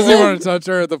at Yeah, the he pool. doesn't want to touch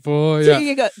her at the pool. So Yeah,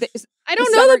 you go, I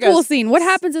don't Summer know the pool goes- scene. What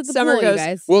happens at the Summer pool, goes- you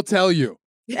guys? we'll tell you.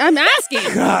 I'm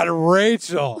asking. God,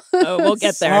 Rachel. oh, we'll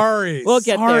get there. Sorry, We'll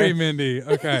get Sorry, there. Mindy.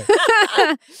 Okay.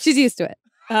 She's used to it.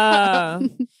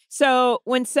 So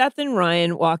when Seth and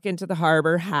Ryan walk into the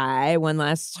harbor, one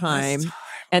last time,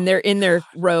 and they're in their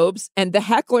robes, and the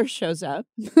heckler shows up.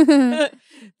 You're wearing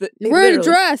a Literally.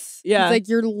 dress. Yeah. It's like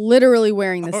you're literally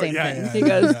wearing the Oh, same yeah, thing. yeah, He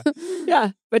goes, yeah.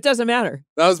 yeah, but it doesn't matter.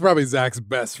 That was probably Zach's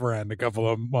best friend a couple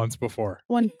of months before.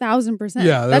 1000%.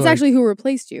 Yeah, they're That's like- actually who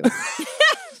replaced you.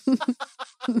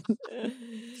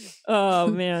 Oh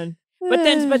man.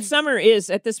 But Summer is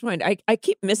at this point. I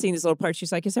keep missing these little parts.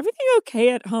 She's like, "Is everything okay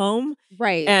at home?"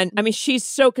 right. And I mean, she's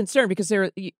so concerned because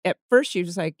at first she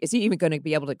was like, "Is he even going to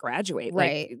be able to graduate?"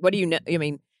 Right. Like, what do you know? I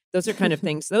mean, those are kind of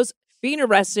things. Those being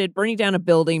arrested, burning down a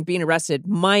building, being arrested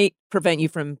might prevent you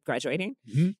from graduating.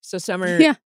 Mhm. So Summer,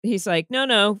 Yeah. he's like,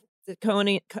 "No.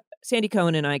 Sandy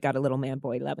Cohen and I got a little man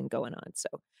boy 11 going on, so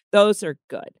those are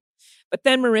good." But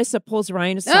then Marissa pulls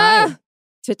Ryan aside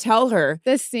to tell her.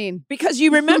 This scene. Because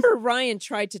you remember Ryan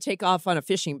tried to take off on a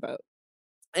fishing boat.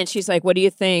 And she's like, "What do you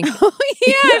think?" Oh,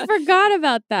 yeah, I forgot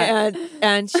about that.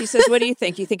 And she says, "What do you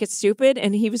think? You think it's stupid?"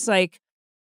 And he was like,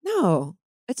 "No,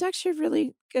 it's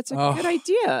actually it's a good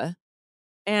idea."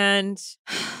 And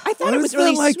I thought What it is was that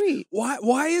really like? sweet.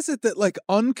 Why is it that like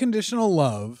unconditional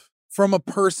love from a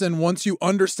person, once you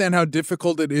understand how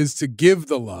difficult it is to give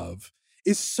the love,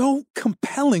 is so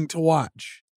compelling to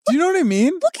watch? Do you know what I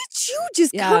mean? Look at you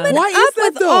just Yeah. coming Why up is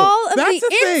that with though? all of That's the a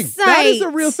thing. insights. That is a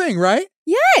real thing, right?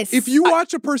 Yes. If you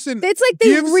watch a person It's like they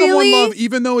give really someone love,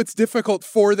 even though it's difficult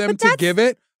for them But to that's- give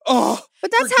it, But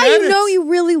that's how forget you know it. you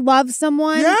really love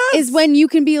someone is Yes. when you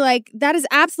can be like, that is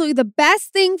absolutely the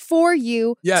best thing for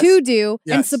you Yes. to do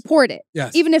and Yes. support it.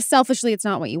 Yes. Even if selfishly it's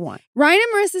not what you want. Ryan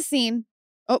and Marissa's scene.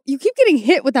 Oh, you keep getting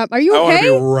hit with that. Are you I want to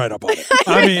okay? be right up on it.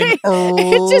 I mean,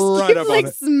 It just right keeps up like on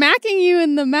it. smacking you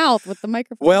in the mouth with the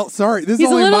microphone. Well, sorry, this He's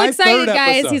is a only little my excited, third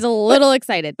guys. episode. He's a little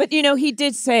excited. But he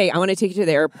did say, "I want to take you to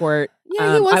the airport.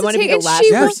 Yeah, he wants I to want to be take the it. last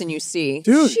She wants- person you see."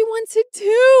 Dude, She wants it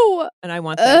too. And I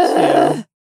want that too.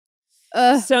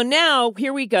 Ugh. So now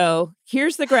here we go.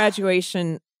 Here's the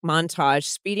graduation montage,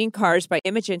 Speeding Cars by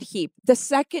Imogen Heap. The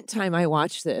second time I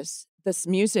watched this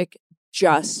music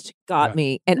just got Yeah.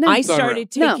 me. And No. I It's unreal.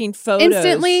 started No. taking photos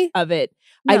Instantly, of it.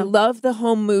 I No. love the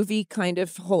home movie kind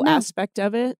of whole No. aspect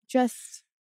of it. Just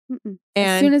as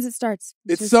And soon as it starts.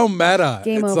 it's just- so meta.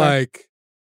 game It's over. like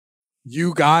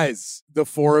you guys, the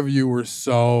four of you, were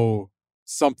so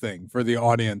something for the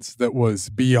audience that was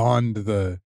beyond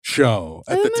the show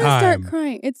at I'm the gonna time. start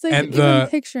crying. It's like And even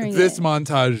picturing this it.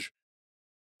 montage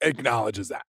acknowledges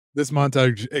that. This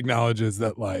montage acknowledges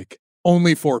that like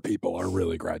only 4 people are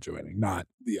really graduating, not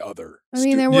the other. I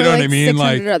mean, there you were know like what I mean?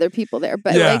 600 Like, other people there,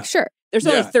 but Yeah. like, sure. there's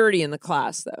only Yeah. 30 in the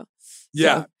class though.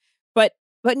 yeah. So, but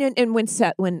and when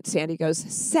Sandy goes,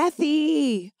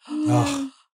 "Sethy."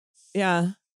 Ugh.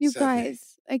 Yeah. You Sethy.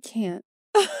 guys, I can't.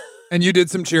 And you did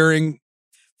some cheering.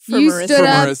 For You Marissa. stood For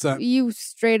up. Marissa. You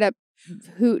straight up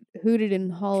hooted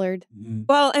and hollered.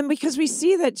 Well, and because we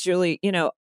see that Julie,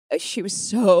 she was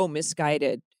so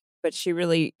misguided, but she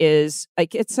really is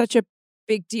like, it's such a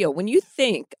big deal. When you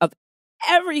think of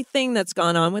everything that's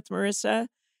gone on with Marissa,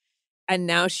 and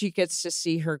now she gets to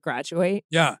see her graduate.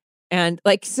 Yeah. And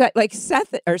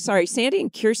Sandy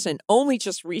and Kirsten only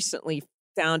just recently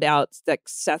found out that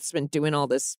Seth's been doing all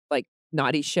this like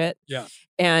naughty shit. Yeah.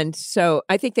 And so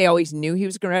I think they always knew he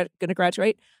was going to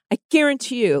graduate. I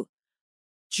guarantee you,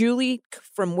 Julie,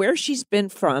 from where she's been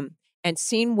from and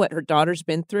seen what her daughter's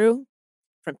been through,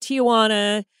 from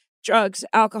Tijuana, drugs,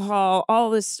 alcohol, all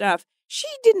this stuff, she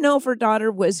didn't know if her daughter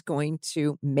was going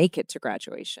to make it to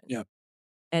graduation. Yeah.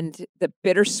 and the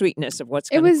bittersweetness of what's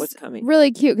It was what's coming.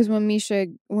 really cute because when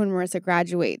Marissa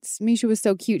graduates, Misha was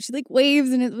so cute. She like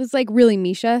waves and it was like really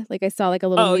Misha. Like I saw like a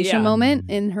little Misha moment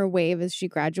in her wave as she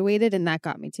graduated, and that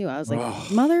got me too. I was like,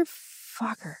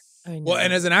 motherfucker. I know. Well,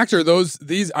 and as an actor,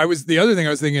 the other thing I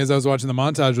was thinking as I was watching the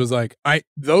montage was like,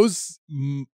 those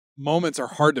moments are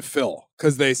hard to fill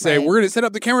because they say we're going to set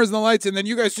up the cameras and the lights, and then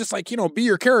you guys just like be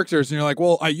your characters, and you're like,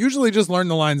 well, I usually just learn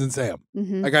the lines and say them.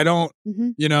 Mm-hmm. Like I don't,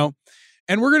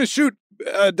 and we're going to shoot,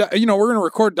 we're going to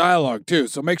record dialogue too,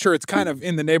 so make sure it's kind of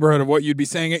in the neighborhood of what you'd be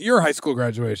saying at your high school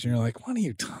graduation. You're like, what are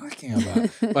you talking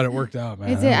about? But it worked out,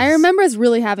 man. I remember us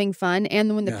really having fun,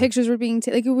 and when the pictures were being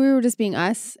like we were just being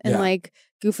us and like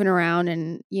goofing around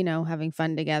and having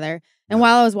fun together. And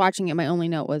while I was watching it, my only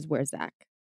note was, "Where's Zach?"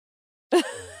 Right.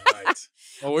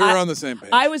 Well, we were on the same page.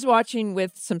 I was watching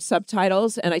with some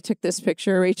subtitles, and I took this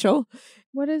picture, Rachel.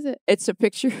 What is it? It's a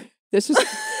picture. This is.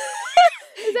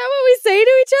 Is that what we say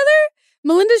to each other?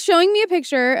 Melinda's showing me a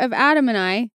picture of Adam and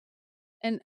I,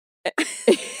 and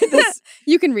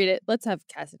you can read it. Let's have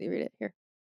Cassidy read it here.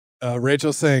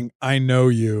 Rachel saying, "I know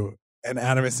you," and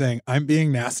Adam is saying, "I'm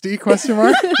being nasty?" Question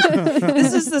mark.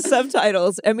 This is the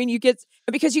subtitles. I mean,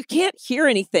 because you can't hear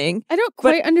anything. I don't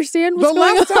quite understand what's the going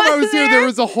on. last time I was here, there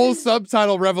was a whole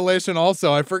subtitle revelation.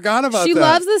 Also, I forgot about that. She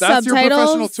loves the That's subtitles. Your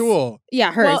professional tool.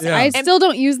 Yeah, hers. Well, I still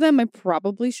don't use them. I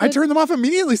probably should. I turn them off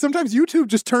immediately. Sometimes YouTube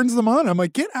just turns them on. I'm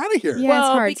like, get out of here. Yeah, well,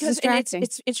 it's hard. because it's distracting.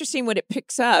 it's interesting what it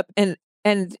picks up, and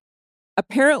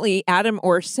apparently Adam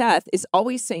or Seth is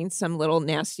always saying some little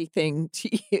nasty thing to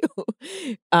you.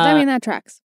 I mean, that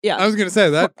tracks. Yeah, I was going to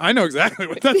say that. I know exactly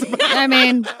what that's about. I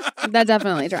mean, that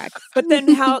definitely tracks. But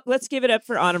then let's give it up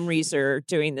for Autumn Reeser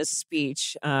doing this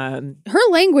speech. Her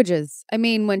languages. I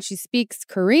mean, when she speaks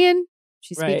Korean,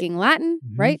 she's speaking Latin,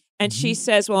 right? And she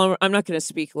says, well, I'm not going to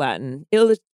speak Latin.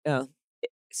 Can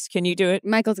you do it?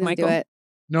 Michael's going to do it.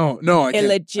 No, I can't.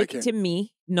 Illegitimi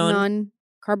non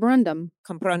carborundum.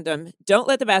 Comprendum. Don't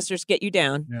let the bastards get you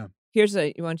down. Yeah.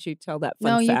 Why don't you tell that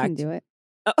fun fact? No, you can do it.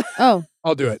 Oh.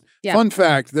 I'll do it. Yeah. Fun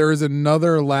fact, there is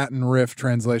another Latin riff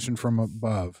translation from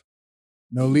above.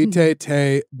 Nolite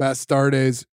te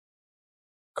bastardes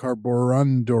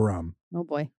carborundorum. Oh,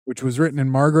 boy. Which was written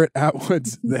in Margaret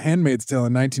Atwood's The Handmaid's Tale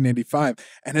in 1985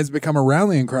 and has become a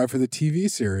rallying cry for the TV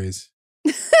series.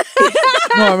 No,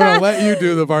 I'm going to let you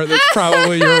do the part that's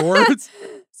probably your words.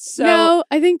 No,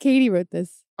 I think Katie wrote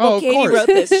this. Katie wrote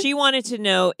this. She wanted to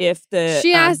know if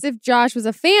she asked if Josh was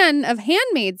a fan of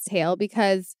Handmaid's Tale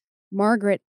because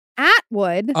Margaret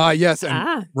Atwood. Yes,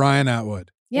 and Ryan Atwood.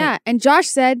 Yeah, and Josh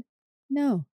said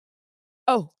no.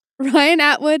 Oh, Ryan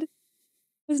Atwood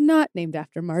was not named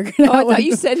after Margaret Atwood. I thought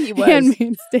you said he was.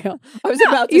 Handmaid's Tale. I was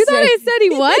about to say. You thought I said he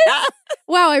was?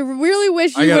 Wow, I really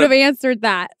wish you would have answered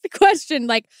that question.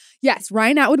 Like, yes,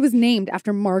 Ryan Atwood was named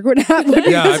after Margaret Atwood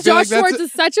because Josh Schwartz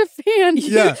is such a fan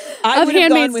of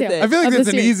Handmaid's Tale. I feel like that's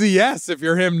an easy yes if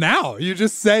you're him now. You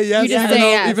just say yes,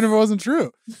 even if it wasn't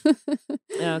true.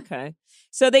 Okay.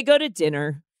 So they go to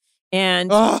dinner, and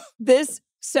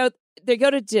they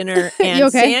go to dinner,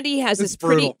 and Sandy has this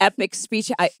pretty epic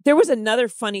speech. There was another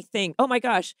funny thing. Oh my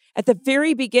gosh. At the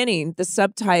very beginning, the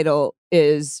subtitle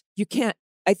is,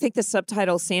 I think the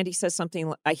subtitle, Sandy says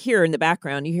something, I hear in the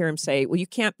background, you hear him say, well, you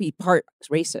can't be part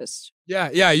racist.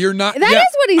 Yeah, you're not. That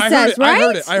is what he says,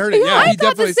 right? I heard it. Yeah, I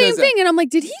thought the same thing. And I'm like,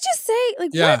 did he just say,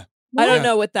 like, what? I don't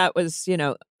know what that was,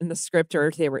 in the script or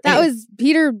if they were. That was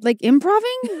Peter, like,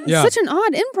 improving? Yeah. Such an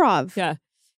odd improv. Yeah.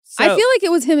 So, I feel like it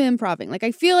was him improving. Like,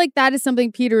 I feel like that is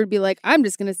something Peter would be like, I'm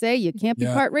just going to say you can't be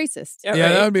part racist. Yeah,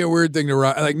 that would be a weird thing to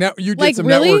write. Like, now you did some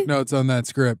network notes on that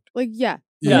script. Like, I'm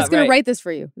just going to write this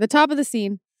for you. The top of the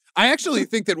scene. I actually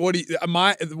think that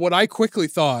what I quickly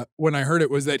thought when I heard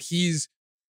it was that he's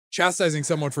chastising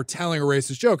someone for telling a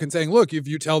racist joke and saying, look, if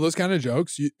you tell those kind of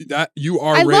jokes, you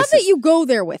are racist. I love that you go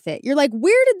there with it. You're like,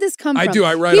 where did this come from? I do.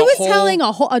 I read He was telling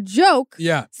a joke.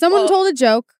 Yeah. Someone told a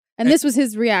joke. And this was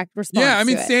his response. Yeah, I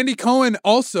mean, Sandy Cohen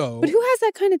also. But who has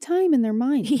that kind of time in their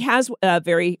mind? He has a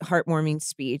very heartwarming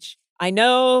speech. I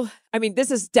know. I mean, this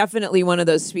is definitely one of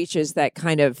those speeches that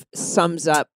kind of sums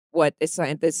up what it's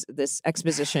like, this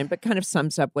exposition, but kind of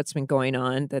sums up what's been going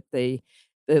on. That the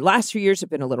last few years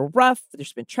have been a little rough.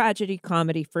 There's been tragedy,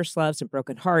 comedy, first loves, and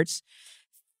broken hearts.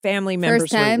 Family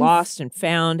members were lost and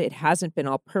found. It hasn't been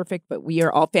all perfect, but we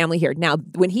are all family here. Now,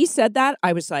 when he said that,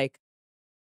 I was like,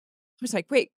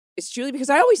 wait. It's Julie, because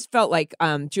I always felt like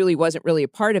Julie wasn't really a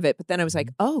part of it. But then I was like,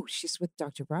 oh, she's with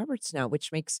Dr. Roberts now,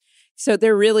 which makes, so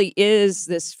there really is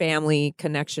this family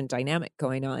connection dynamic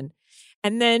going on.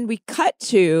 And then we cut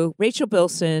to Rachel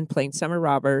Bilson playing Summer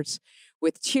Roberts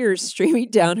with tears streaming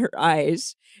down her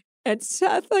eyes. And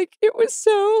Seth, like, it was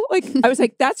so, like, I was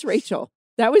like, that's Rachel.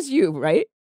 That was you, right?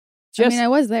 I mean, I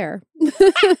was there.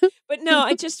 But no,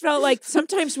 I just felt like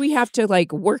sometimes we have to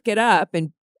like work it up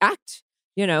and act,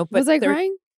 But was I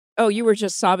crying? Oh, you were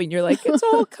just sobbing. You're like, it's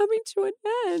all coming to an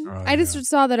end. Oh, I just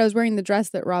saw that I was wearing the dress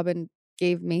that Robin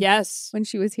gave me Yes. when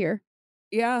she was here.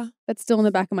 Yeah. That's still in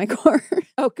the back of my car.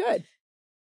 Oh, good.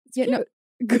 Yeah, no,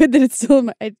 good that it's still in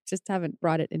my. I just haven't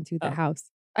brought it into the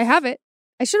house. I have it.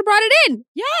 I should have brought it in.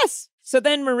 Yes. So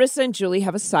then Marissa and Julie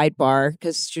have a sidebar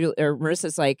because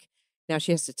Marissa's like, now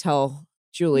she has to tell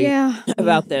Julie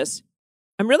about this.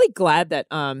 I'm really glad that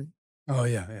Oh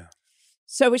yeah.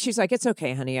 So she's like, it's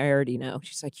okay, honey. I already know.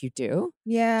 She's like, you do?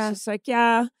 Yeah. She's like,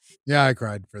 yeah. Yeah, I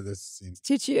cried for this scene.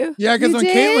 Did you? Yeah, because You when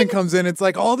did? Caitlin comes in, it's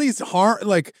like all these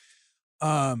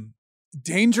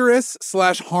dangerous /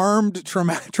 harmed,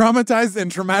 traumatized,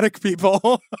 and traumatic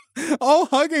people all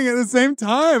hugging at the same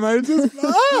time. I just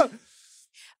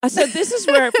So this is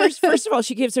where first of all,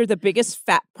 she gives her the biggest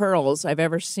fat pearls I've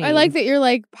ever seen. I like that you're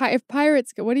like, if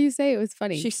pirates, what do you say? It was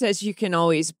funny. She says you can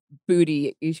always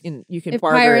booty. You can If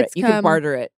barter it. pirates You can come-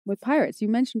 barter it. With pirates. You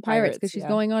mentioned pirates because Pirates, she's yeah.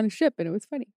 going on a ship and it was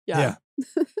funny. Yeah.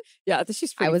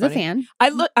 She's pretty I was funny. a fan.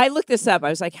 I looked this up. I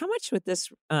was like, how much would this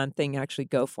thing actually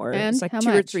go for? And It's like how $2,000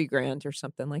 or much? $3,000 or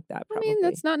something like that. Probably. I mean,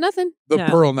 that's not nothing. the No.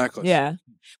 pearl necklace. Yeah.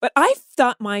 But I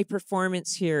thought my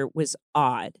performance here was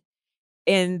odd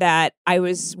in that I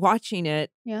was watching it.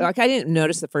 Yeah. Like I didn't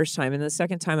notice the first time. And the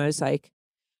second time I was like,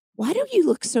 why do you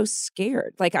look so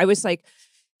scared? Like I was like,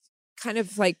 kind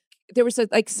of like, there was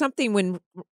something when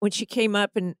she came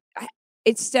up and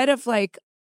instead of like,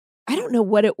 I don't know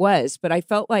what it was, but I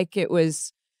felt like it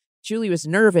was Julie was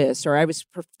nervous or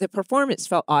the performance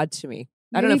felt odd to me.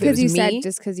 I don't know if it was you me. said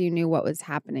just because you knew what was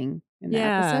happening in the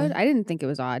Yeah. episode. I didn't think it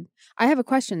was odd. I have a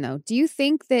question though. Do you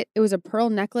think that it was a pearl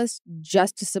necklace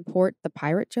just to support the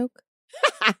pirate joke?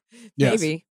 Yes.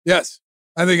 Maybe. Yes.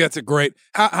 I think that's a great.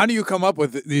 How do you come up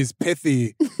with these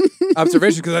pithy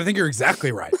observations? Because I think you're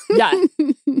exactly right. Yeah.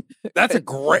 That's a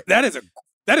great. That is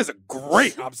a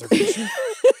great observation.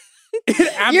 It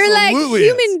absolutely You're like is.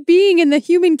 human being in the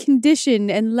human condition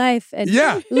and life and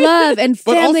Yeah. love and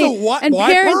But family also, and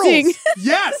why parenting. pearls?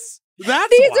 Yes, that's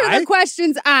These why. are the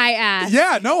questions I ask.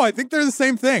 Yeah, no, I think they're the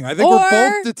same thing. I think we're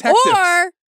both detectives.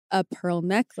 Or a pearl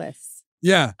necklace.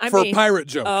 Yeah, I for mean- a pirate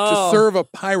joke. Oh. To serve a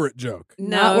pirate joke.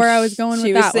 Not where I was going with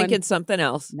she that was thinking one. something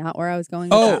else. Not where I was going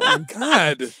with Oh, that one.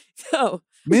 God. So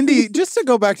Mindy, just to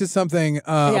go back to something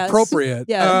Yes. appropriate.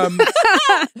 Yeah.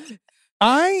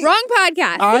 Wrong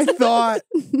podcast.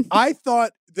 I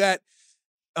thought that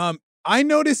I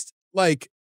noticed like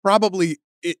probably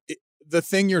the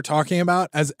thing you're talking about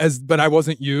as but I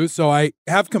wasn't you, so I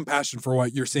have compassion for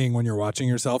what you're seeing when you're watching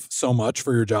yourself so much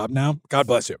for your job now. God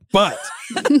bless you. But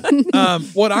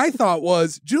what I thought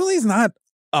was Julie's not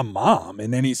a mom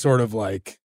in any sort of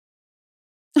like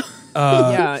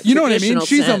you know what I mean? traditional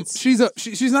She's sense.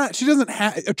 she's not, she doesn't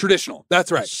have a traditional.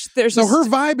 That's right. There's So a her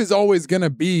vibe is always going to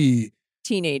be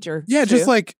teenager. yeah, just too.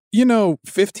 like,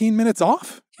 15 minutes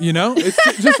off,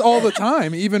 It's just all the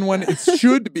time, even when it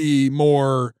should be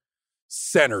more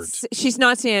centered. She's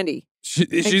not Sandy.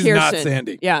 She's not Kirsten.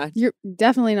 Sandy. Yeah. You're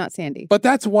definitely not Sandy. But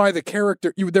that's why the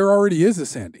character, there already is a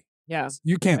Sandy. Yeah.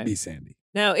 You can't Right. be Sandy.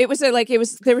 No, it was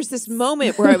there was this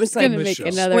moment where I was like, Gonna make show.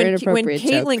 another when inappropriate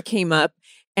Caitlin joke. came up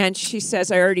and she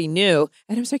says, I already knew.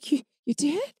 And I was like, you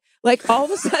did? Like all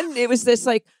of a sudden it was this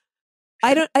like,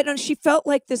 I don't, she felt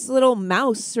like this little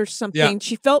mouse or something. Yeah.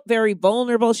 She felt very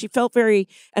vulnerable. She felt and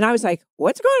I was like,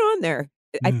 what's going on there?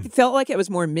 I felt like it was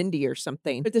more Mindy or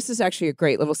something. But this is actually a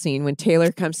great little scene when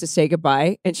Taylor comes to say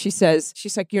goodbye and she's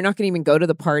like, you're not going to even go to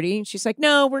the party? And she's like,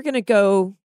 no, we're going to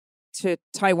go to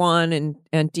Taiwan and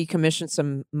decommission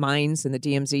some mines in the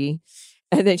DMZ.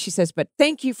 And then she says, but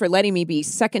thank you for letting me be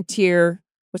second tier.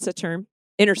 What's the term?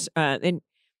 Fab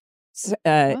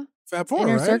Four,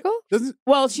 Inner right? circle?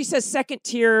 Well, she says second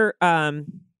tier,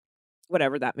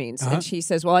 whatever that means. Uh-huh. And she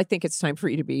says, well, I think it's time for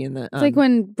you to be in the. It's like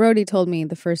when Brody told me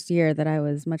the first year that I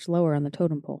was much lower on the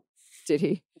totem pole. Did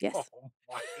he? Yes. Oh,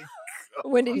 my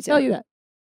When did he He tell did. you that?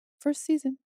 First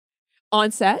season.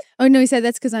 On set? Oh, no, he said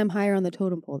that's because I'm higher on the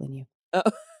totem pole than you. Oh.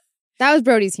 That was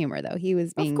Brody's humor, though. He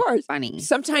was being course. funny.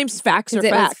 Sometimes facts are 'Cause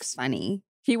it was facts. funny.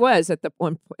 He was at that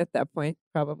point,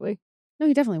 probably. No,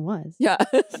 he definitely was. Yeah.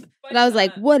 But I was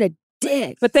like, what a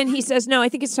dick. But then he says, no, I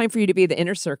think it's time for you to be the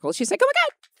inner circle. She's like, oh my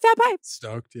God, fat pipe,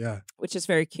 Stoked, yeah. which is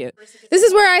very cute. This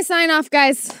is where I sign off,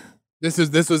 guys. This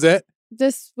was it?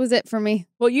 This was it for me.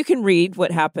 Well, you can read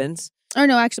what happens. Oh,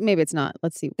 no, actually, maybe it's not.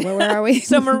 Let's see. Where are we?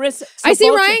 So Marissa. I see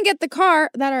Volchek- Ryan get the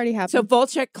car. That already happened. So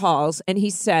Volchek calls and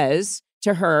he says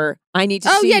to her, I need to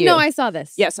oh, see yeah, you. no, I saw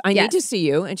this. Yes, I Yes. need to see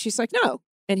you. And she's like, no.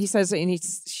 And he says,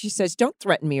 she says, don't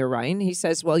threaten me, Orion. He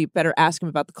says, well, you better ask him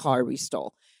about the car we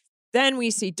stole. Then we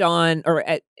see Dawn, or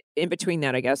in between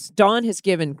that, I guess, Dawn has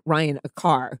given Ryan a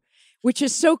car, which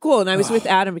is so cool. And I was with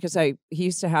Adam because he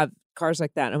used to have cars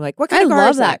like that. And I'm like, what kind of car I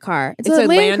love is that car. It's a a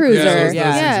Land Cruiser. Those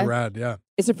Yeah. things are rad. Yeah.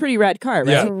 It's a pretty rad car, right?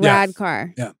 Yeah. It's a rad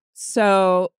car. Yeah.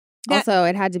 So Also,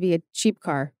 it had to be a cheap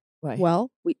car. Why?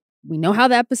 Well, we know how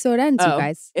the episode ends, you Oh.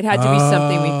 guys. it had to be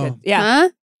something we could. Yeah. Huh?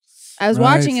 I was Right.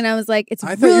 watching and I was like, it's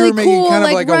I thought really you were making cool, kind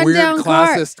of like a weird rundown car.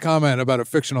 classist comment about a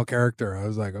fictional character. I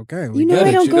was like, okay, we You know get I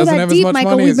it. don't She go doesn't that have deep, as much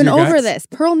Michael. money We've as been you over guys. this.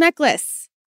 Pearl necklace.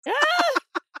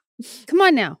 Come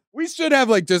on now. We should have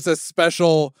like just a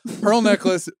special pearl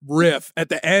necklace riff at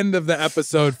the end of the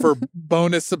episode for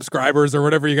bonus subscribers or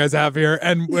whatever you guys have here.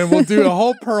 And we'll do a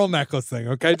whole pearl necklace thing.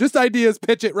 Okay. Just ideas,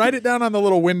 pitch it, write it down on the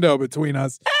little window between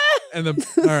us. And all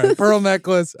right, pearl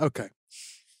necklace. Okay.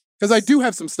 Because I do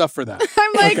have some stuff for that.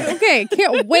 I'm like, okay,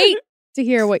 can't wait to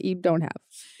hear what you don't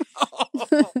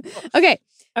have. Okay.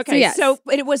 Okay. yes. So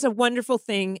it was a wonderful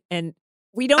thing. And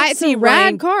we don't It's see a rad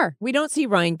Ryan. car. We don't see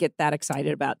Ryan get that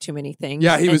excited about too many things.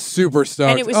 Yeah, he was super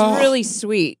stoked. And it was Oh. really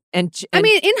sweet. And I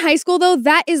mean, in high school, though,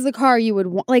 that is the car you would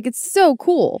want. Like, it's so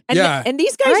cool. and, Yeah. and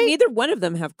these guys, Right? neither one of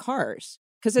them have cars.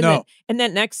 Because No. in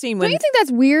that next scene, Don't when you think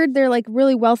that's weird? They're like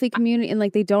really wealthy community and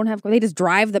like they don't have, they just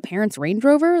drive the parents' Range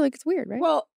Rover. Like, it's weird, right?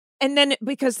 well, and then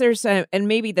because there's and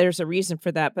maybe there's a reason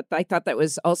for that, but I thought that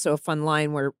was also a fun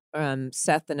line where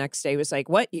Seth the next day was like,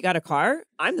 "What? You got a car?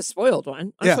 I'm the spoiled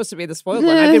one. I'm Yeah. supposed to be the spoiled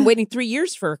one. I've been waiting 3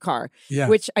 years for a car." Yeah.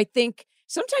 Which I think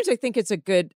sometimes I think it's a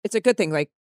good thing. Like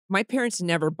my parents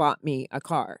never bought me a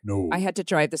car. No. I had to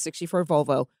drive the '64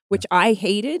 Volvo, which I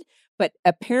hated, but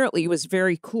apparently it was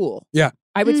very cool. Yeah.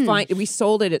 I would Mm. find we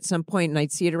sold it at some point, and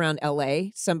I'd see it around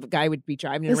LA. Some guy would be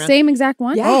driving it the around. same exact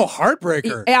one? Yeah. Oh,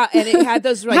 heartbreaker. Yeah, and it had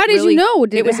those. Like, How did really, you know?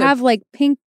 Did it was a- have like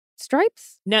pink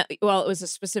stripes? No, well, it was a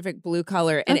specific blue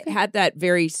color, and it Okay. had that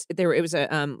very. There, it was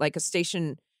a like a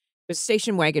station, it was a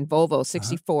station wagon Volvo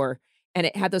 '64, and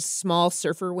it had those small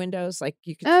surfer windows, like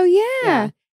you could. Oh,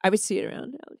 yeah. I would see it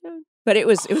around downtown, but it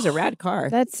was a rad car.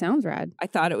 That sounds rad. I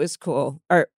thought it was cool.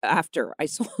 Or after I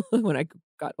sold when I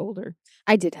got older,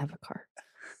 I did have a car.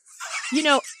 you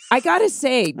know, I gotta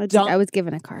say, I was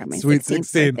given a car on my Sweet 16th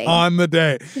 16 birthday. on the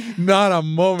day. Not a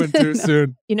moment too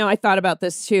soon. you know, I thought about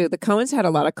this too. The Coens had a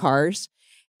lot of cars,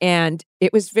 and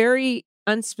it was very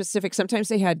unspecific. Sometimes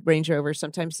they had Range Rover,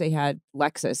 sometimes they had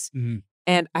Lexus. Mhm.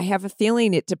 And I have a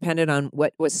feeling it depended on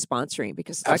what was sponsoring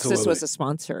because Lexus Absolutely. was a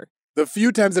sponsor. The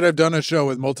few times that I've done a show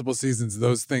with multiple seasons,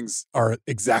 those things are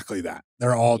exactly that.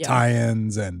 They're all Yeah.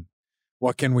 tie-ins and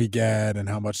what can we get and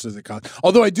how much does it cost?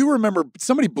 Although I do remember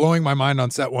somebody blowing my mind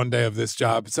on set one day of this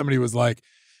job. Somebody was like,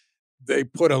 they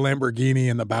put a Lamborghini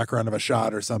in the background of a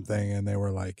shot or something, and they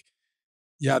were like,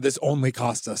 yeah, this only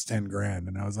cost us 10 grand.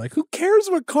 And I was like, who cares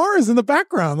what car is in the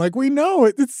background? Like, we know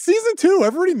it. It's season 2.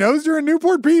 Everybody knows you're in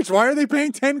Newport Beach. Why are they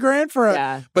paying 10 grand for it?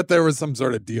 Yeah. But there was some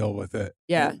sort of deal with it.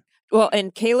 Yeah. Well,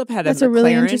 and Caleb had That's a a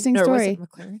really McLaren, interesting or was story. it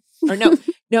McLaren? Or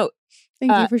no,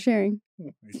 Thank Uh, you for sharing. Oh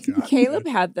my God. Caleb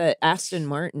had the Aston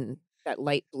Martin, that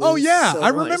light blue. Oh yeah, silver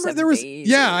I one. It's remember there was.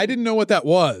 amazing. Yeah, I didn't know what that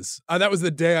was. That was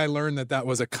the day I learned that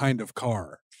was a kind of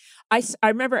car. I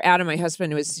remember Adam, my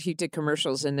husband, he did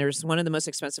commercials, and there's one of the most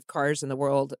expensive cars in the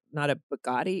world, not a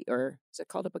Bugatti, or is it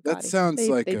called a Bugatti? That sounds They,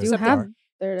 like they a do car. have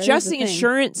that is Just a the thing.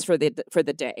 insurance for the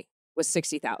day was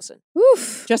 $60,000.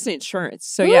 Oof. Just the insurance.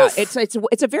 So yeah, Oof.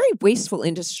 it's a very wasteful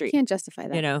industry. Can't justify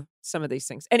that. You know, some of these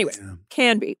things. Anyway, Yeah.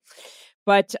 can be.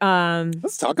 But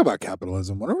Let's talk about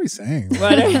capitalism. What are we saying?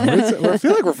 What are- I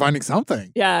feel like we're finding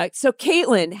something. yeah. So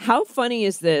Caitlin, how funny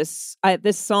is this?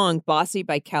 This song, "Bossy"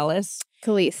 by Kellis.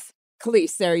 Khalees.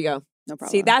 Khalees, there you go. No problem.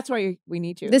 See, that's why we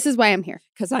need you. This is why I'm here.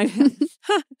 Because I'm.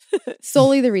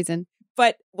 Solely the reason.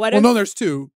 But what? Well, if, no, there's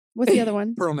 2 What's the other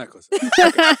one? pearl necklaces.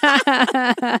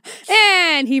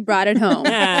 And he brought it home.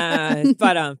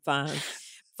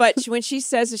 But when she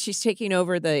says that she's taking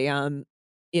over the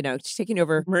she's taking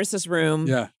over Marissa's room,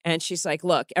 Yeah, and she's like,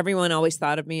 "Look, everyone always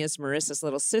thought of me as Marissa's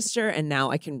little sister, and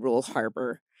now I can rule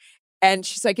Harbor." And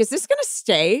she's like, "Is this going to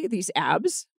stay? These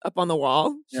abs up on the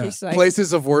wall?" yeah. She's like,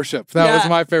 Places of worship. That was Yeah.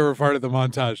 my favorite part of the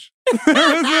montage. There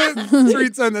was a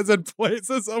street sign that said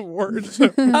places of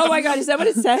worship. "Oh my god, is that what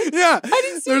it said?" Yeah, I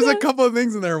didn't see there's that. a couple of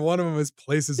things in there. One of them is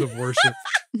places of worship.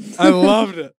 I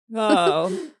loved it.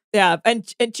 Oh, yeah. And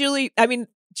Julie,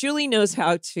 Julie knows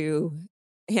how to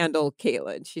handle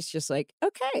Caitlin. She's just like,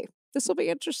 "Okay, this will be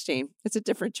interesting. It's a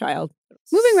different child."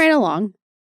 Moving right along.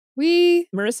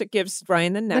 Marissa gives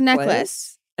Brian the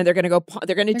necklace. and they're going to go.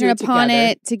 They're going to They're do going it to pawn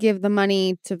together. it to give the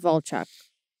money to Volchuk.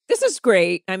 this is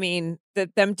great. I mean,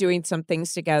 them doing some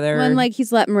things together. When like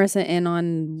he's let Marissa in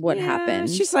on what Yeah, happened.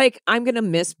 She's like, I'm gonna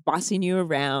miss bossing you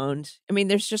around. I mean,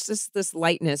 there's just this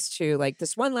lightness to like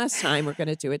this one last time we're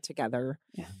gonna do it together.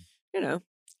 Yeah.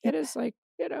 It is like,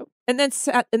 and then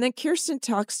Seth, and then Kirsten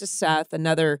talks to Seth,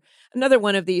 another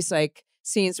one of these like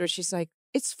scenes where she's like,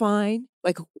 it's fine,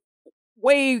 like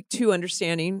way too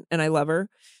understanding, and I love her,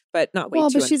 but not way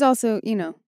too. But she's also,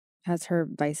 has her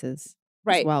vices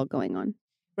right as well going on.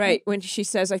 Right. When she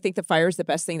says, I think the fire is the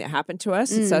best thing that happened to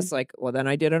us, it says like, well, then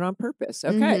I did it on purpose.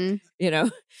 Okay.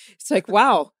 Mhm. It's like,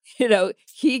 wow,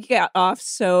 he got off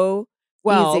so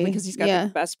well Easy. because he's got Yeah.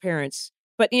 the best parents.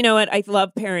 But you know what? I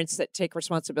love parents that take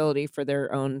responsibility for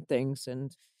their own things.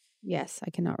 And Yes, I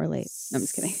cannot relate. No, I'm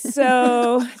just kidding.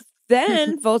 so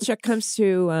then Volchek comes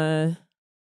to,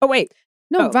 oh, wait.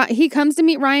 No, he comes to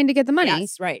meet Ryan to get the money.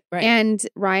 Yes, right. And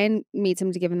Ryan meets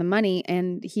him to give him the money,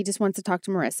 and he just wants to talk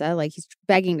to Marissa. Like, he's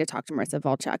begging to talk to Marissa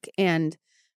Volchek. And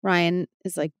Ryan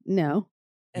is like, no.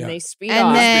 And they speed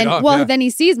And off. then, then he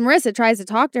sees Marissa, tries to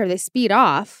talk to her. They speed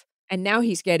off. And now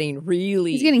he's getting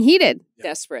He's getting heated.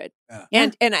 desperate.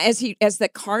 Yeah. And as the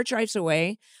car drives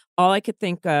away, all I could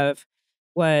think of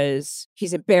was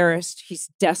he's embarrassed, he's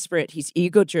desperate, he's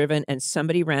ego driven, and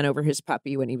somebody ran over his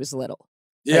puppy when he was little.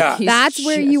 Yeah. He's That's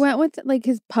where you just- went with, like,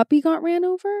 his puppy got ran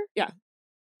over?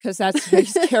 because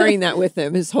he's carrying that with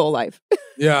him his whole life.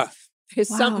 Yeah. Because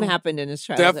something Wow. happened in his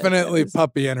childhood. Definitely that was-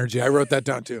 puppy energy. I wrote that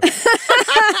down too.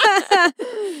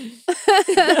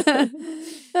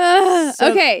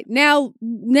 So- Okay,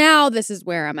 now this is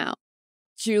where I'm out.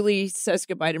 Julie says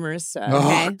goodbye to Marissa. Oh,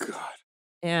 Okay. God.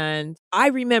 And I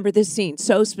remember this scene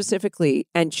so specifically,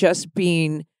 and just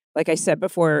being, like I said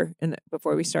before,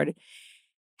 before we started,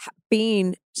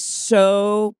 being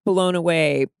so blown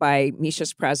away by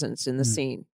Misha's presence in the Mm.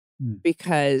 scene, Mm.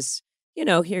 because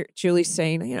here Julie's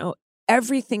saying,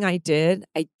 everything I did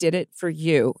it for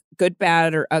you, good,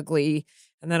 bad, or ugly.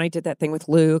 And then I did that thing with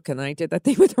Luke, and then I did that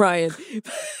thing with Ryan.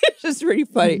 It's just really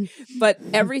funny. But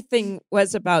everything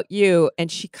was about you.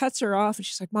 And she cuts her off, and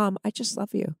she's like, Mom, I just love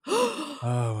you.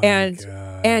 Oh, my And-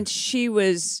 God. And she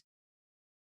was,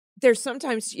 there's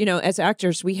sometimes, as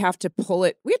actors, we have to pull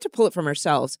it from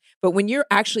ourselves. But when you're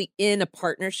actually in a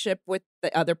partnership with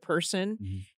the other person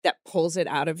Mhm. that pulls it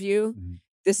out of you, Mhm.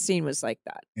 this scene was like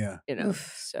that, Yeah.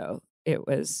 So it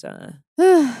was,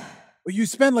 Well, you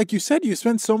spend, like you said, you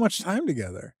spend so much time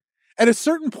together. At a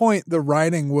certain point, the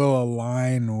writing will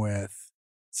align with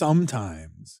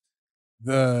sometimes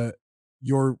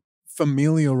your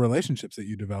familial relationships that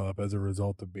you develop as a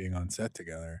result of being on set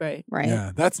together. right. Right.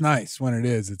 Yeah, that's nice when it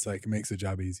is. It's like it makes the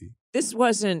job easy. This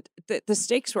wasn't, the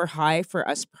stakes were high for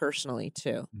us personally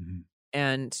too. Mhm.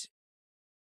 And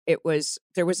there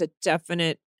was a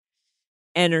definite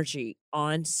energy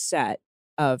on set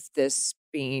of this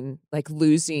being like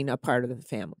losing a part of the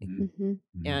family. Mhm. Mhm.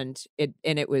 Mhm.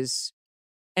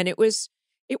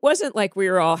 It wasn't like we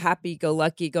were all happy go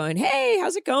lucky going, hey,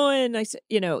 how's it going? I said,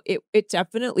 it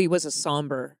definitely was a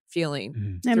somber feeling. Mhm. I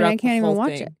mean, throughout I the can't even whole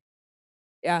watch thing. it.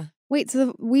 Yeah. Wait,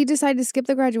 so we decided to skip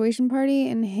the graduation party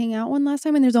and hang out one last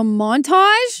time, and there's a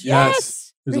montage?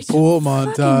 Yes. There's a There's pool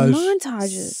Fucking montage.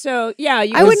 montages. So yeah, I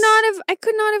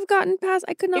could not have gotten past,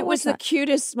 I could not It watch was the that.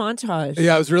 cutest montage.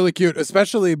 Yeah, it was really cute,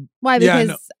 especially Why? Yeah, Because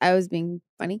no. I was being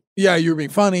funny. yeah, you were being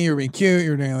funny, you were being cute,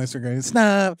 you were doing all this great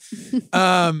stuff.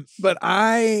 But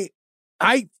I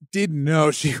didn't know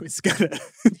she was gonna die.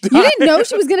 You didn't know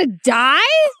she was gonna die?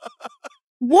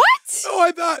 What? Oh,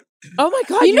 I thought Oh my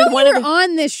god! You know you're one you of were the-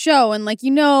 on this show, and like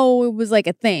it was like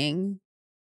a thing.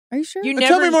 Are you sure? You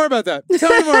tell me never- more about that. Tell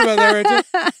me more about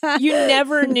that, Rachel. you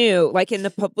never knew, like in the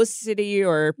publicity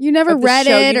or You never of the read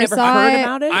show, it you or never saw heard it.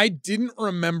 about it. I didn't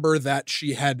remember that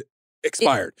she had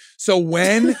expired. So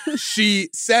when she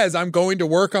says, I'm going to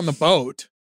work on the boat,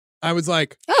 I was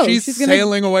like, Oh, she's she's gonna-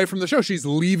 sailing away from the show. She's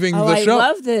leaving Oh, the I show.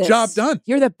 love this. Job done.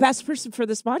 You're the best person for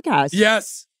this podcast.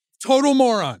 Yes. Total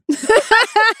moron. That's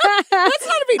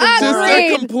not a big Ah, Just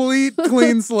great. a complete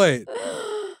clean slate.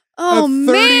 Oh a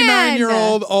man!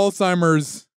 39-year-old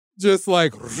Alzheimer's, just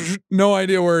like no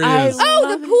idea where he I is. Oh,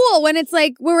 Love the it. pool when it's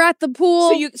like we're at the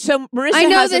pool. So Marissa I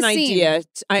know has an this scene. idea.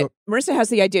 Marissa has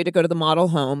the idea to go to the model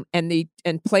home and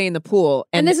play in the pool.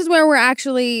 and this is where we're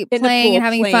actually in the playing pool and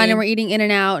having fun, playing. and we're eating In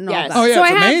and Out and all Yes. that. Oh, yeah, so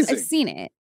it's I've amazing. seen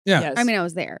it. Yeah. Yes. I mean, I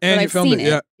was there, And but you I've filmed seen it.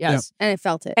 it, Yeah. Yes. and I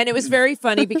felt it. And it was very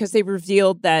funny because they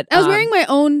revealed that I was wearing my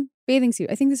own bathing suit.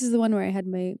 I think this is the one where I had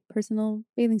my personal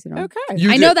bathing suit on. Okay.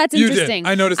 You I know did. that's You did. interesting.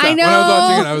 I noticed I that. When I was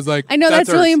watching know. it, I was like, I know that's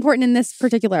really hers. important in this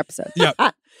particular episode.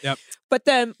 But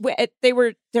then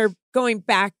they're going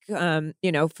back, from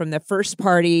the first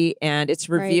party, and it's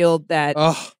revealed that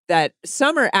Oh, that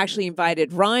Summer actually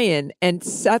invited Ryan, and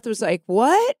Seth was like,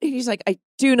 "What?" And he's like, "I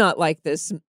do not like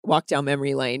this walk down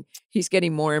memory lane." He's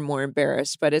getting more and more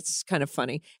embarrassed, but it's kind of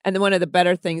funny. And then one of the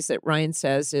better things that Ryan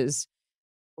says is,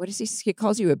 "What does he? He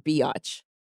calls you a biatch."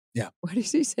 Yeah. What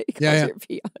does he say? He calls you a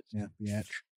biatch. Yeah.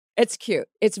 It's cute.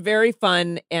 It's very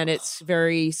fun and it's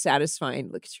very satisfying.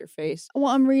 Look at your face. Well,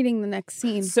 I'm reading the next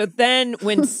scene. So then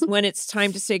when it's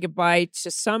time to say goodbye to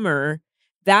Summer,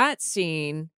 that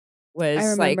scene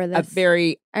was like a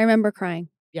very I remember crying.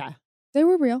 Yeah. They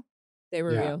were real. They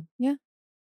were real. Yeah.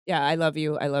 Yeah, I love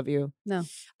you. I love you. No.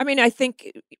 I mean, I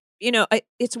think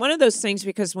it's one of those things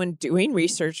because when doing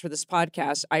research for this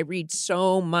podcast, I read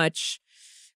so much.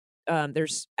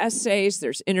 There's essays,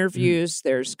 there's interviews,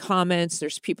 there's comments,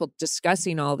 there's people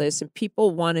discussing all this, and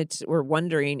people were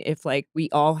wondering if like we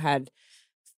all had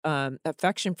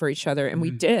affection for each other, and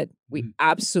we did. We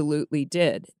absolutely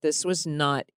did. This was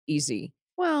not easy.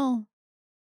 Well,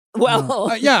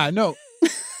 yeah, no.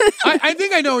 I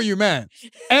think I know what you meant.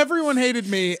 Everyone hated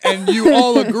me, and you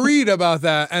all agreed about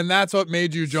that, and that's what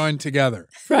made you join together.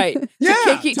 Right. Yeah,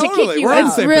 totally. totally. To We're on the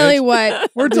that's same really page.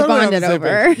 what We're we totally on bonded the same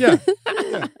over. page.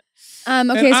 Yeah.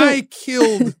 Okay, and so I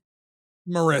killed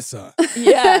Marissa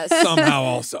Yes. somehow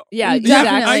also. Yeah, You Zach's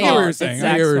definitely- I get what you're fault. saying. It's I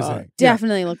get what you're Zach's saying.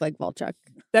 definitely look like Volchuk.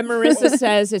 Then Marissa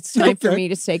says it's time for Okay. me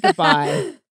to say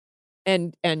goodbye.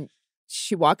 And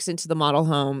she walks into the model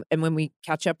home. And when we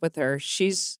catch up with her,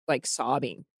 she's like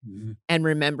sobbing and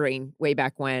remembering way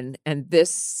back when. And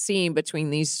this scene between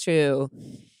these two,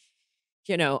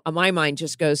 my mind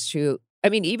just goes to, I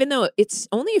mean, even though it's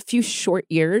only a few short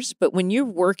years, but when you're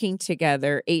working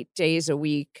together 8 days a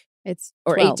week It's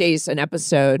or 12. 8 days an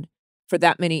episode for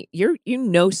that many, you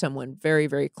know someone very,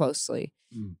 very closely.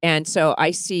 And so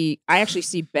I actually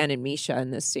see Ben and Misha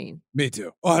in this scene. Me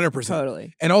too. 100%.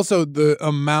 Totally. And also the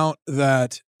amount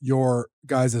that your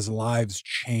guys' lives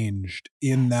changed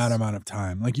in that amount of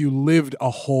time. Like you lived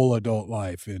a whole adult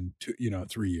life in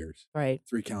 3 years. Right.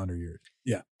 3 calendar years.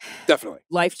 Yeah, definitely.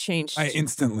 Life changed. I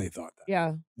instantly thought that.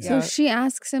 Yeah. So she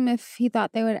asks him if he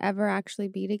thought they would ever actually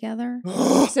be together.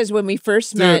 She says when we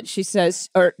first Dude. met, she says,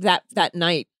 or that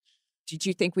night, did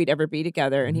you think we'd ever be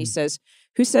together? And he says,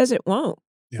 who says it won't?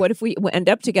 Yeah. What if we end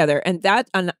up together? And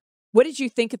what did you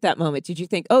think at that moment? Did you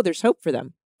think, oh, there's hope for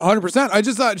them? 100%. I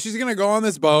just thought she's gonna go on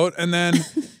this boat and then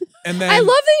I love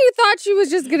that you thought she was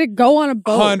just gonna go on a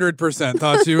boat. 100%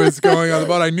 thought she was going on the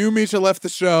boat. I knew Misha left the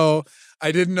show.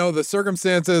 I didn't know the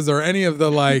circumstances or any of the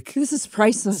This is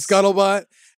priceless. scuttlebutt.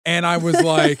 And I was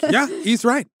like, yeah, he's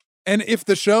right. And if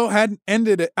the show hadn't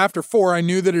ended after 4, I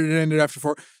knew that it had ended after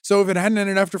 4. So if it hadn't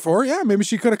ended after 4, yeah, maybe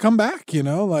she could have come back,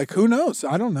 like who knows?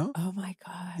 I don't know. Oh my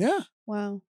God. Yeah.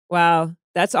 Wow.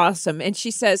 That's awesome. And she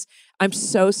says, I'm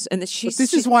so, and But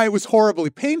this is why it was horribly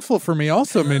painful for me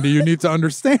also, Mindy. You need to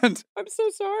understand. I'm so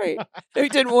sorry. I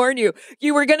didn't warn you.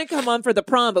 You were going to come on for the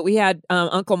prom, but we had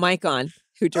Uncle Mike on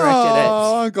who directed it.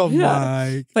 Oh, Uncle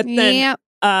Yeah. Mike. But then,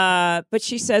 Yep. but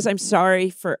she says, I'm sorry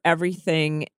for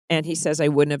everything. And he says, I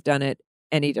wouldn't have done it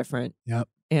any different. Yep.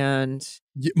 And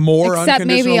More Except unconditional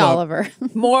maybe love. Oliver.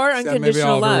 more Except maybe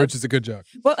unconditional Oliver, love. which is a good joke.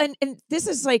 Well, and this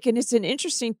is and it's an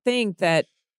interesting thing that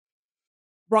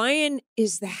Ryan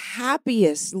is the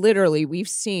happiest, literally, we've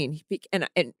seen. And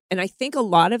I think a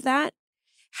lot of that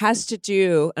has to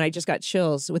do, and I just got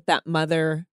chills, with that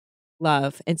mother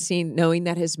love and knowing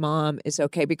that his mom is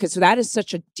okay, because that is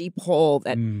such a deep hole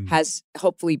that has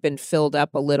hopefully been filled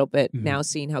up a little bit now,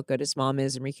 seeing how good his mom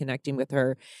is and reconnecting with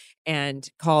her and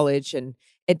college. And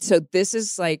so this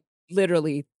is like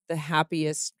literally the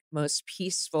happiest, most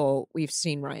peaceful we've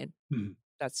seen Ryan.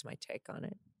 That's my take on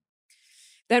it.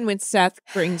 Then when Seth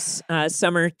brings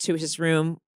Summer to his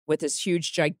room with this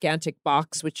huge, gigantic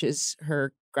box, which is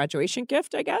her graduation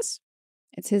gift, I guess.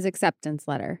 It's his acceptance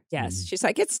letter. Yes. She's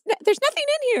like, there's nothing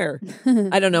in here.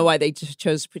 I don't know why they just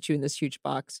chose to put you in this huge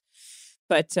box.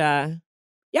 But yeah,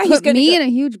 he's Put going to me in a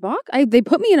huge box? They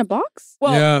put me in a box?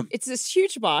 Well, Yeah. it's this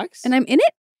huge box. And I'm in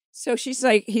it? So she's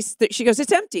like, she goes,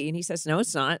 it's empty. And he says, no,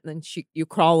 it's not. And then you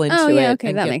crawl into Oh, it. yeah, okay.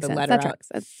 and That get makes the sense. letter That out.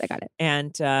 tracks. I got it.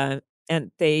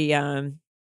 And they,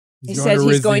 he He's says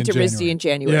he's going to RISD RISD in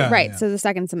January. Yeah. Right. So the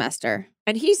second semester.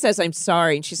 And he says, I'm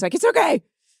sorry. And she's like, it's okay.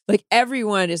 Like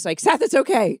everyone is like, Seth, it's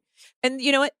okay. And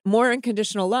you know what? More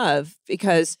unconditional love,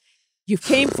 because you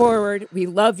came forward. We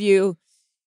love you.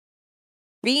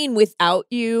 Being without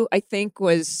you, I think,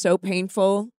 was so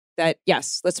painful that,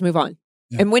 yes, let's move on.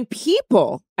 Yeah. And when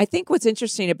people, I think what's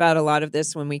interesting about a lot of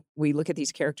this, when we look at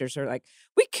these characters, are like,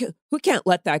 who can't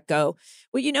let that go?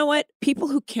 Well, you know what? People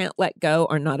who can't let go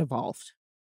are not evolved,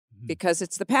 because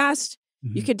it's the past.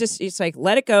 You can just, it's like,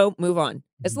 let it go, move on.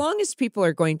 As long as people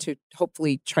are going to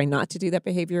hopefully try not to do that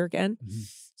behavior again.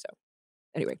 So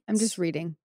Anyway, I'm just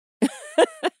reading.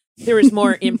 there was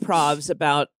more improvs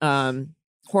about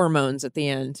hormones at the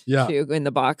end. Yeah. Too, in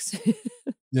the box.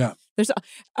 Yeah.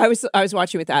 I was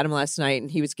watching with Adam last night,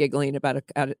 and he was giggling about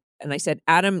it. And I said,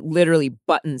 Adam literally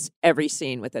buttons every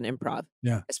scene with an improv.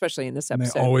 Yeah. Especially in this And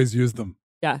episode. they always use them.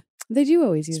 Yeah. They do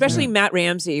always use Especially them. Matt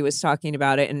Ramsey was talking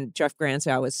about it, and Jeff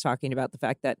Granzow was talking about the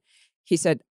fact that he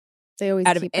said, They always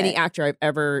out of keep any it. actor I've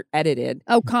ever edited,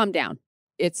 Oh, calm down.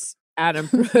 it's Adam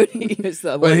Brody is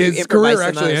the one But who his improvised career the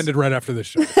actually most. ended right after this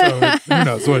show. So who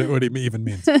knows what he even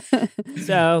means.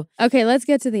 So Okay, let's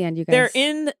get to the end, you guys.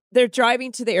 they're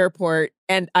driving to the airport,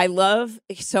 and I love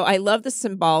the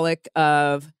symbolic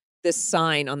of this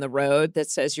sign on the road that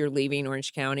says you're leaving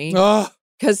Orange County. Oh,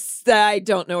 Because I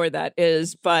don't know where that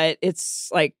is, but it's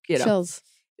like, Chills.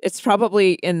 it's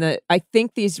probably I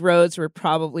think these roads were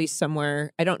probably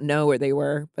somewhere, I don't know where they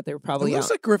were, but they were it probably looks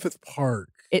out. like Griffith Park.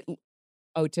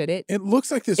 Did it? It looks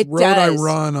like this It road I does.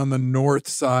 run on the north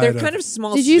side. They're kind of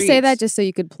small Did you say streets. that just so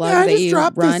you could plug Yeah, I that just you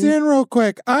dropped run? this in real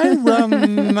quick. I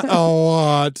run a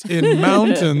lot in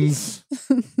mountains.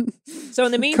 So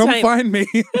in the Come meantime, find me.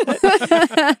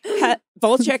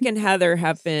 Volchek and Heather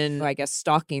have been, I guess,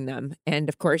 stalking them. And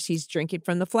of course, he's drinking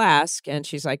from the flask. And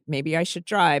she's like, maybe I should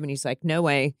drive. And he's like, no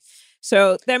way.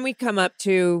 So then we come up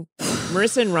to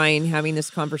Marissa and Ryan having this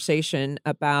conversation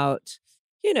about,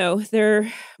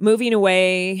 they're moving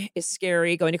away is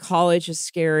scary. Going to college is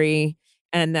scary.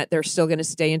 And that they're still going to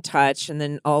stay in touch. And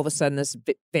then all of a sudden, this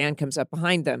van comes up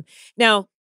behind them. Now,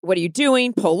 what are you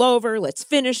doing? Pull over. Let's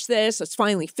finish this. Let's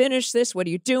finally finish this. What are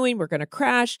you doing? We're going to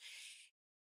crash.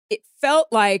 It felt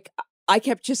like I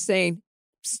kept just saying,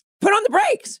 put on the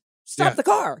brakes. Stop the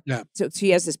car. Yeah. So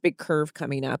he has this big curve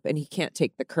coming up, and he can't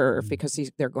take the curve because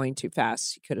they're going too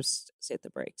fast. He could have hit the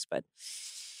brakes, but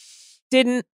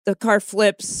didn't. The car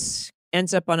flips,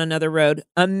 ends up on another road.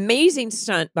 Amazing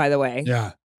stunt, by the way.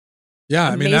 Yeah. Yeah.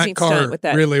 I mean, Amazing that car stunt with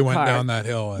that really went car. down that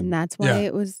hill. And that's why yeah.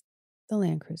 it was the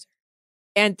Land Cruiser.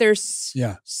 And there's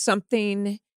Yeah.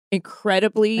 something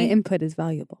incredibly My input is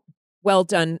valuable. well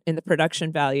done in the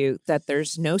production value that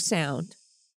there's no sound,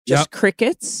 Yep. just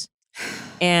crickets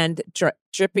and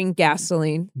dripping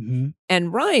gasoline. Mm-hmm.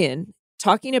 And Ryan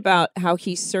talking about how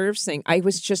he serves things. I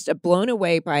was just blown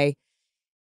away by,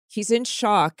 he's in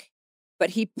shock,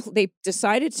 but they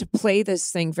decided to play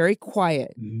this thing very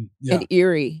quiet Mm-hmm. Yeah. and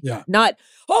eerie. Yeah. Not,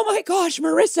 oh my gosh,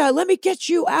 Marissa, let me get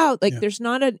you out. Like Yeah. there's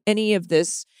not any of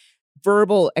this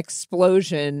verbal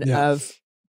explosion Yeah.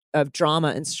 of drama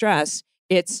and stress.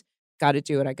 It's got to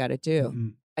do what I got to do. Mm-hmm.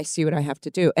 I see what I have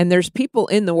to do. And there's people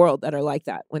in the world that are like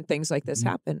that when things like this Mhm.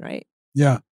 happen, right?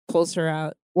 Yeah. Pulls her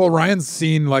out. Well, Ryan's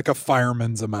seen like a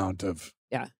fireman's amount of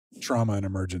Yeah. trauma and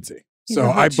emergency. He's So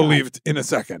a I hotshot. believed in a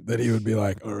second that he would be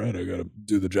like, all right, I got to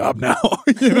do the job now.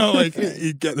 Like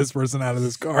he'd get this person out of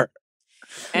this car.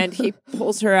 And he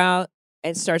pulls her out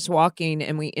and starts walking.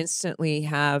 And we instantly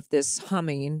have this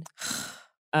humming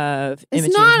of It's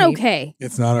Imogen not Heap. okay.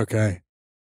 It's not okay.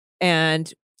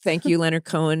 And thank you, Leonard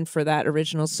Cohen, for that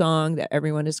original song that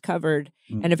everyone has covered.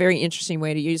 Mm. And a very interesting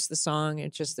way to use the song.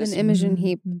 It's just this. And Imogen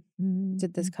Heap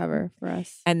did this cover for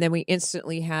us. And then we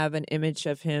instantly have an image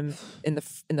of him in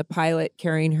the pilot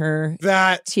carrying her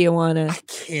That Tijuana. I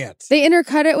can't. They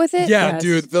intercut it with it? Yeah, Yes.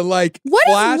 dude. The like What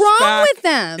is wrong flashback, with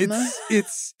them?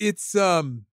 It's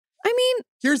I mean,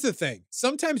 here's the thing.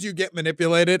 Sometimes you get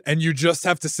manipulated and you just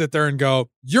have to sit there and go,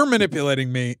 you're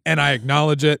manipulating me and I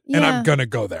acknowledge it and Yeah. I'm gonna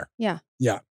go there. Yeah.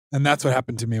 Yeah. And that's what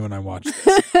happened to me when I watched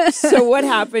this. So what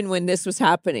happened when this was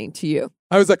happening to you?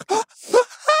 I was like,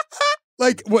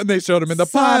 like when they showed him in the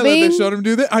pilot, they Sobbing? showed him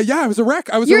do that. Yeah, I was a wreck.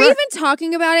 you're a wreck. even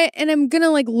talking about it and I'm gonna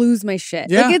like lose my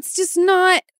shit. Yeah. Like it's just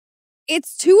not,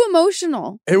 it's too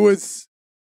emotional. It was,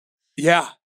 yeah,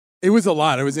 it was a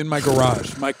lot. It was in my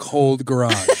garage, my cold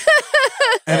garage.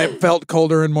 And it felt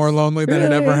colder and more lonely than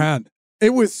it ever Really? had. It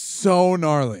was so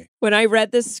gnarly. When I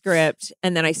read the script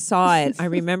and then I saw it, I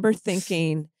remember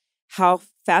thinking how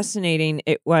fascinating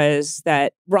it was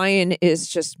that Ryan is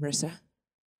just Marissa,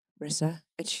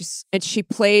 and she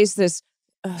plays this.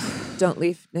 Don't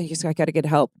leave. No, I got to get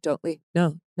help. Don't leave.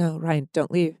 No, Ryan,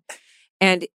 don't leave.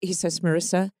 And he says,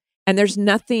 Marissa, and there's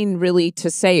nothing really to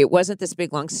say. It wasn't this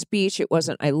big long speech. It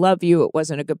wasn't I love you. It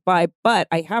wasn't a goodbye. But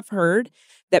I have heard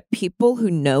that people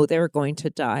who know they're going to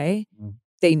die,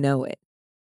 they know it.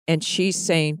 And she's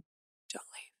saying,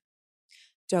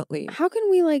 don't leave. How can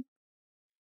we like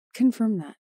confirm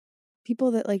that?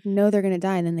 People that like know they're gonna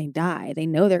die and then they die. They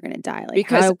know they're gonna die. Like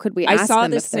Because how could we I ask saw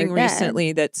them this if they're thing dead?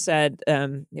 recently that said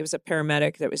it was a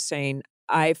paramedic that was saying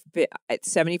I've been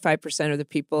 75% of the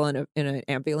people in an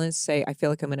ambulance say I feel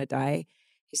like I'm going to die.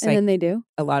 He's And like, then they do.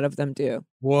 a lot of them do.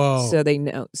 Whoa. So they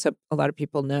know. So a lot of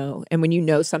people know. And when you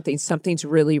know something's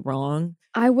really wrong.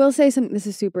 I will say something. This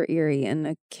is super eerie. And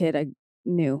a kid I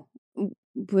knew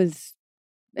was,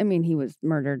 I mean, he was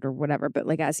murdered or whatever. But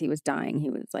like as he was dying, he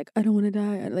was like, I don't want to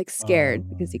die. Like scared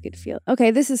because he could feel.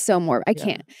 Okay, this is so morbid. I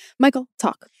can't. Michael,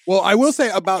 talk. Well, I will say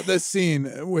about this scene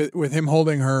with him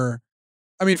holding her.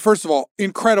 I mean, first of all,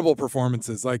 incredible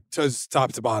performances, like just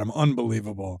top to bottom,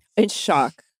 unbelievable. In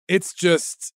shock. It's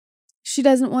just, She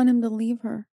doesn't want him to leave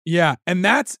her. yeah. And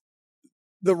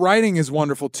the writing is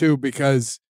wonderful too,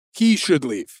 because he should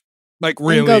leave. Like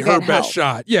really go her get best help.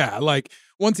 shot. Yeah. Like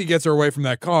once he gets her away from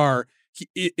that car,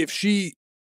 if she,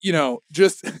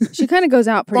 just She kind of goes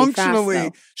out pretty functionally,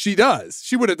 fast, she does.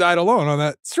 She would have died alone on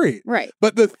that street. though. Right.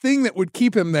 But the thing that would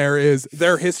keep him there is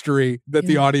their history that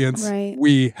the audience, Right.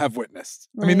 we have witnessed.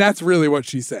 I mean, Right. that's really what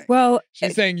she's saying. Well,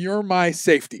 She's saying, you're my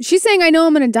safety. She's saying, I know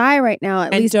I'm going to die right now.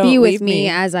 At And least don't be with leave me me.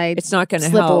 as I it's not going to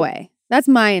slip help. away. That's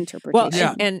my interpretation. Well,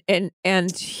 Yeah.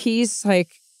 and he's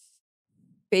like,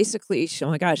 basically, oh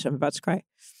my gosh, I'm about to cry.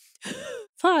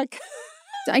 Fuck.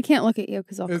 I can't look at you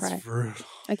because I'll It's cry. brutal.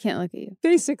 I can't look at you. It's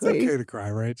Basically. okay to cry,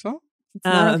 Rachel. It's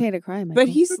not Um, okay to cry, Michael. But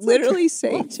he's It's literally okay.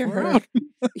 saying to Oh, her, wow.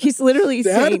 he's literally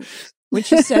Dad? saying, when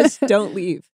she says, don't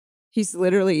leave, he's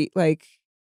literally like,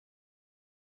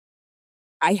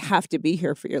 I have to be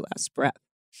here for your last breath.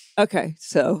 Okay,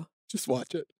 so. Just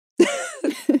watch it.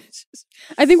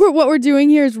 I think what we're doing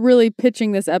here is really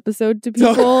pitching this episode to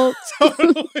people.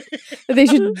 Totally. They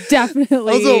should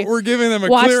definitely Also, we're giving them a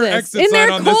watch clear this. exit In sign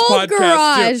their on this cold podcast.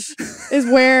 garage too. is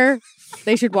where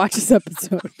they should watch this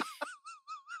episode.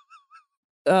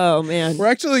 Oh, man. We're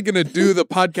actually going to do the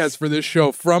podcast for this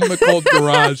show from the cold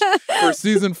garage for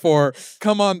season 4.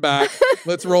 Come on back.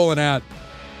 Let's roll an ad.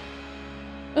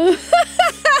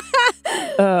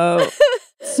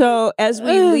 So as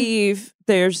we leave,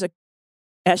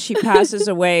 as she passes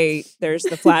away, there's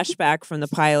the flashback from the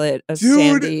pilot of Dude,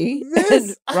 Sandy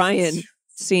this- and Ryan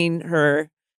seeing her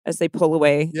as they pull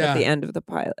away Yeah. at the end of the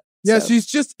pilot. Yeah, So- she's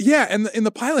just, and in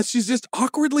the pilot, she's just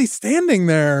awkwardly standing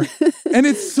there. And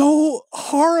it's so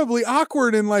horribly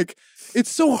awkward. And like,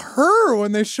 it's so her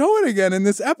when they show it again in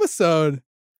this episode.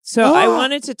 So I Oh.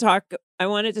 wanted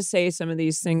to say some of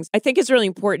these things. I think it's really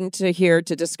important to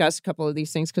discuss a couple of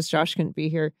these things because Josh couldn't be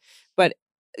here. But,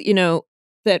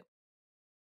 that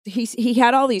he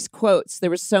had all these quotes. There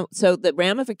was so the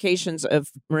ramifications of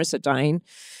Marissa dying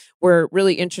were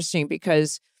really interesting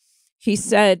because he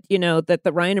said, that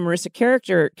the Ryan and Marissa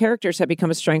characters had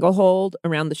become a stranglehold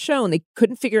around the show and they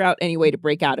couldn't figure out any way to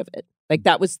break out of it. Like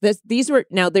that was this. These were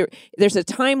now there's a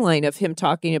timeline of him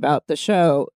talking about the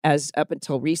show as up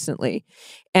until recently.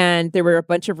 And there were a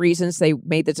bunch of reasons they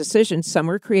made the decision. Some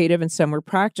were creative and some were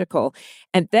practical.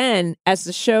 And then as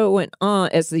the show went on,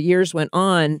 as the years went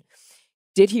on,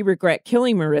 did he regret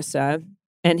killing Marissa?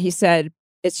 And he said,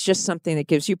 it's just something that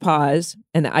gives you pause.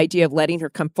 And the idea of letting her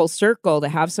come full circle to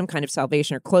have some kind of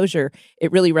salvation or closure,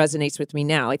 it really resonates with me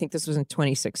now. I think this was in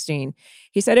 2016.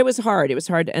 He said it was hard. It was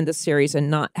hard to end the series and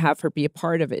not have her be a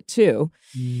part of it too.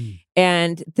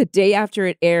 And the day after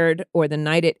it aired or the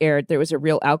night it aired, there was a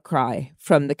real outcry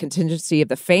from the contingency of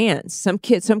the fans. Some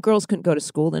girls couldn't go to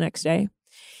school the next day.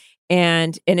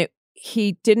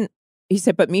 He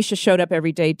said, but Misha showed up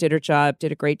every day, did her job,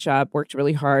 did a great job, worked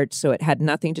really hard. So it had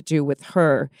nothing to do with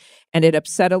her. And it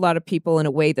upset a lot of people in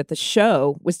a way that the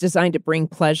show was designed to bring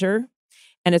pleasure.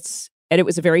 And it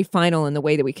was very final in the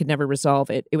way that we could never resolve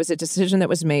it. It was a decision that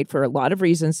was made for a lot of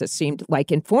reasons that seemed like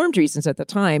informed reasons at the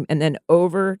time. And then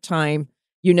over time,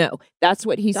 that's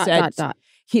what he said.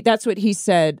 That's what he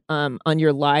said on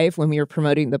your live when we were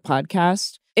promoting the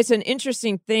podcast. It's an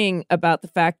interesting thing about the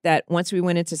fact that once we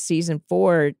went into season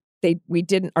 4,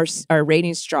 our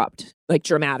ratings dropped like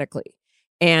dramatically.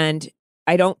 And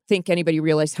I don't think anybody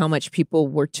realized how much people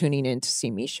were tuning in to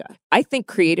see Misha. I think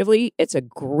creatively, it's a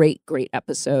great, great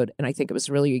episode. And I think it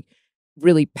was really,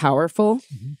 really powerful.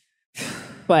 Mm-hmm.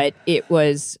 But it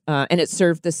was, and it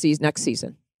served the next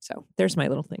season. So there's my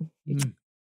little thing.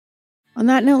 On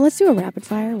that note, let's do a rapid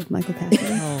fire with Michael Cassidy.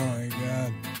 Oh my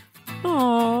God.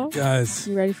 Aww. Guys,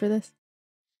 You ready for this?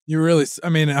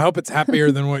 I hope it's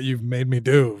happier than what you've made me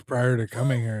do prior to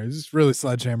coming here. It's just really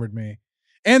sledgehammered me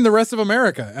and the rest of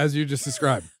America, as you just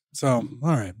described. So, all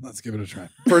right, let's give it a try.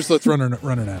 First, let's run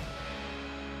an ad.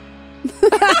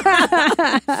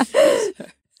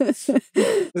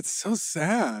 It's so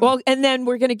sad. Well, and then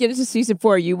we're going to get into season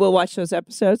 4. You will watch those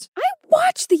episodes. I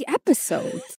watched the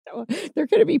episodes. They're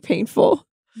going to be painful.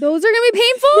 Those are going to be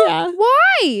painful? Yeah.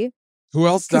 Why? Who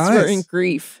else Because dies? we're in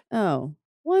grief. Oh.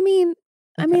 Well, I mean,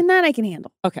 that I can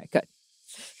handle. Okay, good.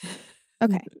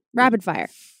 Okay. Rapid fire.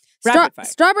 Rapid fire.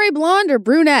 Strawberry blonde or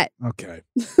brunette? Okay.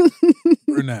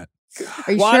 Brunette.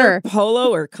 Are you Water sure?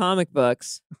 polo or comic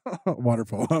books? Water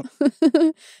polo.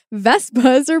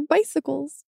 Vespas or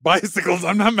bicycles? Bicycles.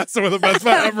 I'm not messing with a Vespa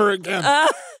ever again.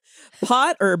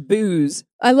 Pot or booze?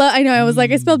 I know. I was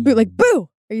like, I spelled boo. Like, boo.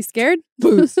 Are you scared?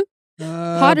 Booze.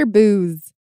 Pot or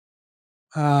booze?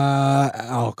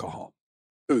 Alcohol.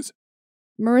 Booze.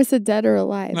 Marissa dead or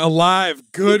alive? Alive.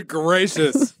 Good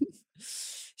gracious.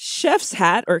 Chef's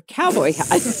hat or cowboy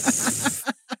hat?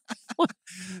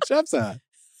 Chef's hat.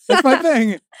 That's my thing.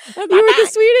 You were the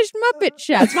Swedish Muppet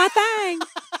chef. That's my thing.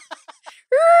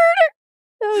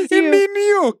 That was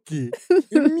you. Gnocchi.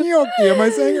 Gnocchi. Am I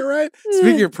saying it right?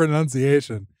 Speaking of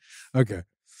pronunciation. Okay.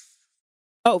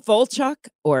 Oh, Volchuk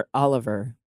or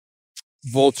Oliver?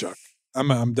 Volchuk.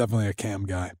 I'm definitely a Cam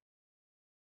guy.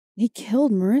 He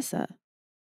killed Marissa.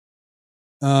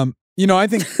 I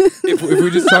think if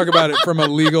we just talk about it from a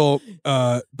legal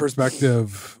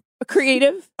perspective,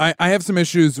 Creative? I have some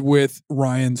issues with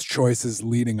Ryan's choices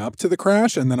leading up to the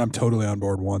crash, and then I'm totally on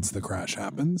board once the crash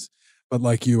happens. But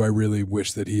like you, I really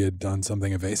wish that he had done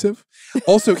something evasive.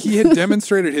 Also, he had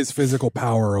demonstrated his physical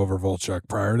power over Volchuk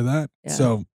prior to that. Yeah.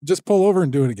 So just pull over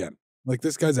and do it again. Like,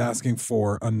 this guy's asking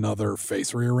for another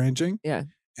face rearranging. Yeah.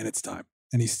 And it's time.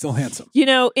 And he's still handsome.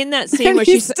 In that scene And where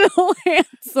he's still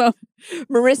handsome.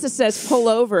 Marissa says, pull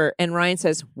over, and Ryan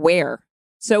says, where?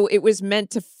 So it was meant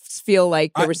to feel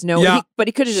like there was no, yeah. but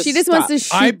he could have just She just stopped. wants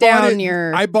to shoot down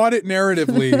your. I bought it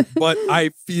narratively, but I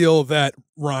feel that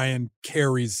Ryan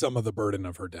carries some of the burden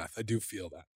of her death. I do feel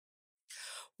that.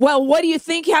 Well, what do you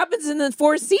think happens in the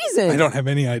fourth season? I don't have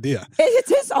any idea.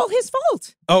 It's all his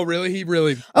fault. Oh, really? He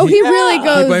really Goes. He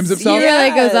blames himself? He really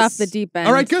goes Yes. off the deep end.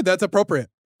 All right, good. That's appropriate.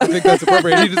 I think that's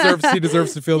appropriate. He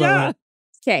deserves to feel that way.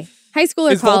 Okay. High school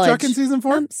or Is college? Volchuk in season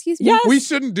 4? Excuse me. Yes. We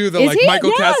shouldn't do the Is like he?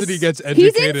 Michael Yes. Cassidy gets He's in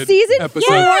educated season episode.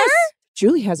 4?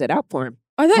 Julie has it out for him.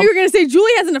 I thought you were going to say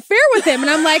Julie has an affair with him. And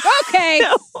I'm like, okay.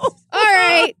 No. All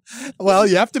right. Well,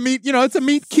 you have to meet, it's a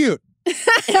meet cute.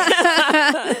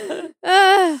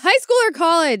 High school or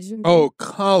college? Oh,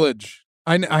 college.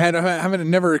 I haven't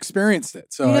never experienced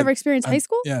it. So You never experienced high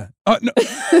school? Yeah. Oh, no.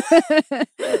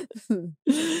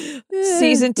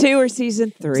 Season 2 or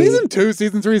season 3? Season 2,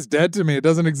 season 3 is dead to me. It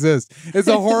doesn't exist. It's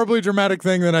a horribly dramatic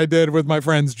thing that I did with my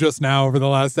friends just now over the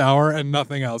last hour and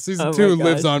nothing else. Season Oh 2 my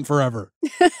lives gosh. on forever.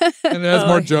 And it has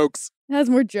more jokes It has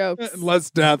more jokes. and less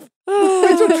death.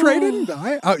 Wait, so Trey didn't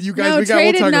die? Oh, you guys, No, we'll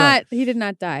Trey talk did about not. He did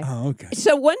not die. Oh, okay.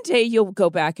 So one day you'll go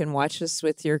back and watch this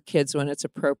with your kids when it's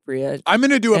appropriate. I'm going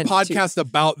to do a And podcast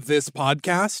about this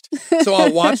podcast. So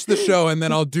I'll watch the show and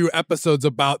then I'll do episodes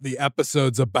about the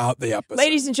episodes about the episodes.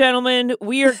 Ladies and gentlemen,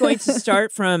 we are going to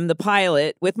start from the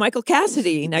pilot with Michael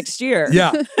Cassidy next year.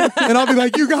 Yeah. And I'll be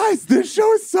like, you guys, this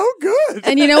show is so good.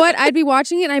 And you know what? I'd be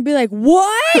watching it and I'd be like,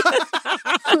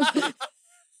 what?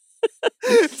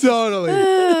 Totally.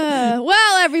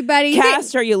 Well, everybody.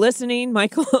 Cast, are you listening?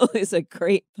 Michael is a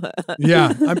great.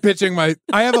 Yeah. I'm pitching I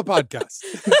have a podcast.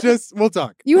 We'll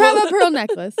talk. You have a pearl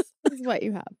necklace. Is what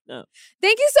you have. No.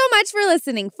 Thank you so much for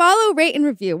listening. Follow, rate, and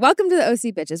review. Welcome to the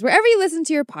OC Bitches, wherever you listen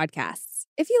to your podcasts.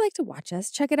 If you like to watch us,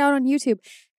 check it out on YouTube.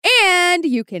 And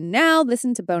you can now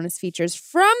listen to bonus features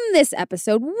from this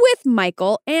episode with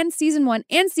Michael and season 1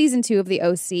 and season 2 of the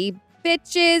OC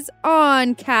Bitches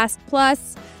on Cast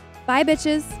Plus. Bye,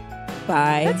 bitches.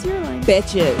 Bye. That's your line.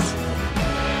 Bitches.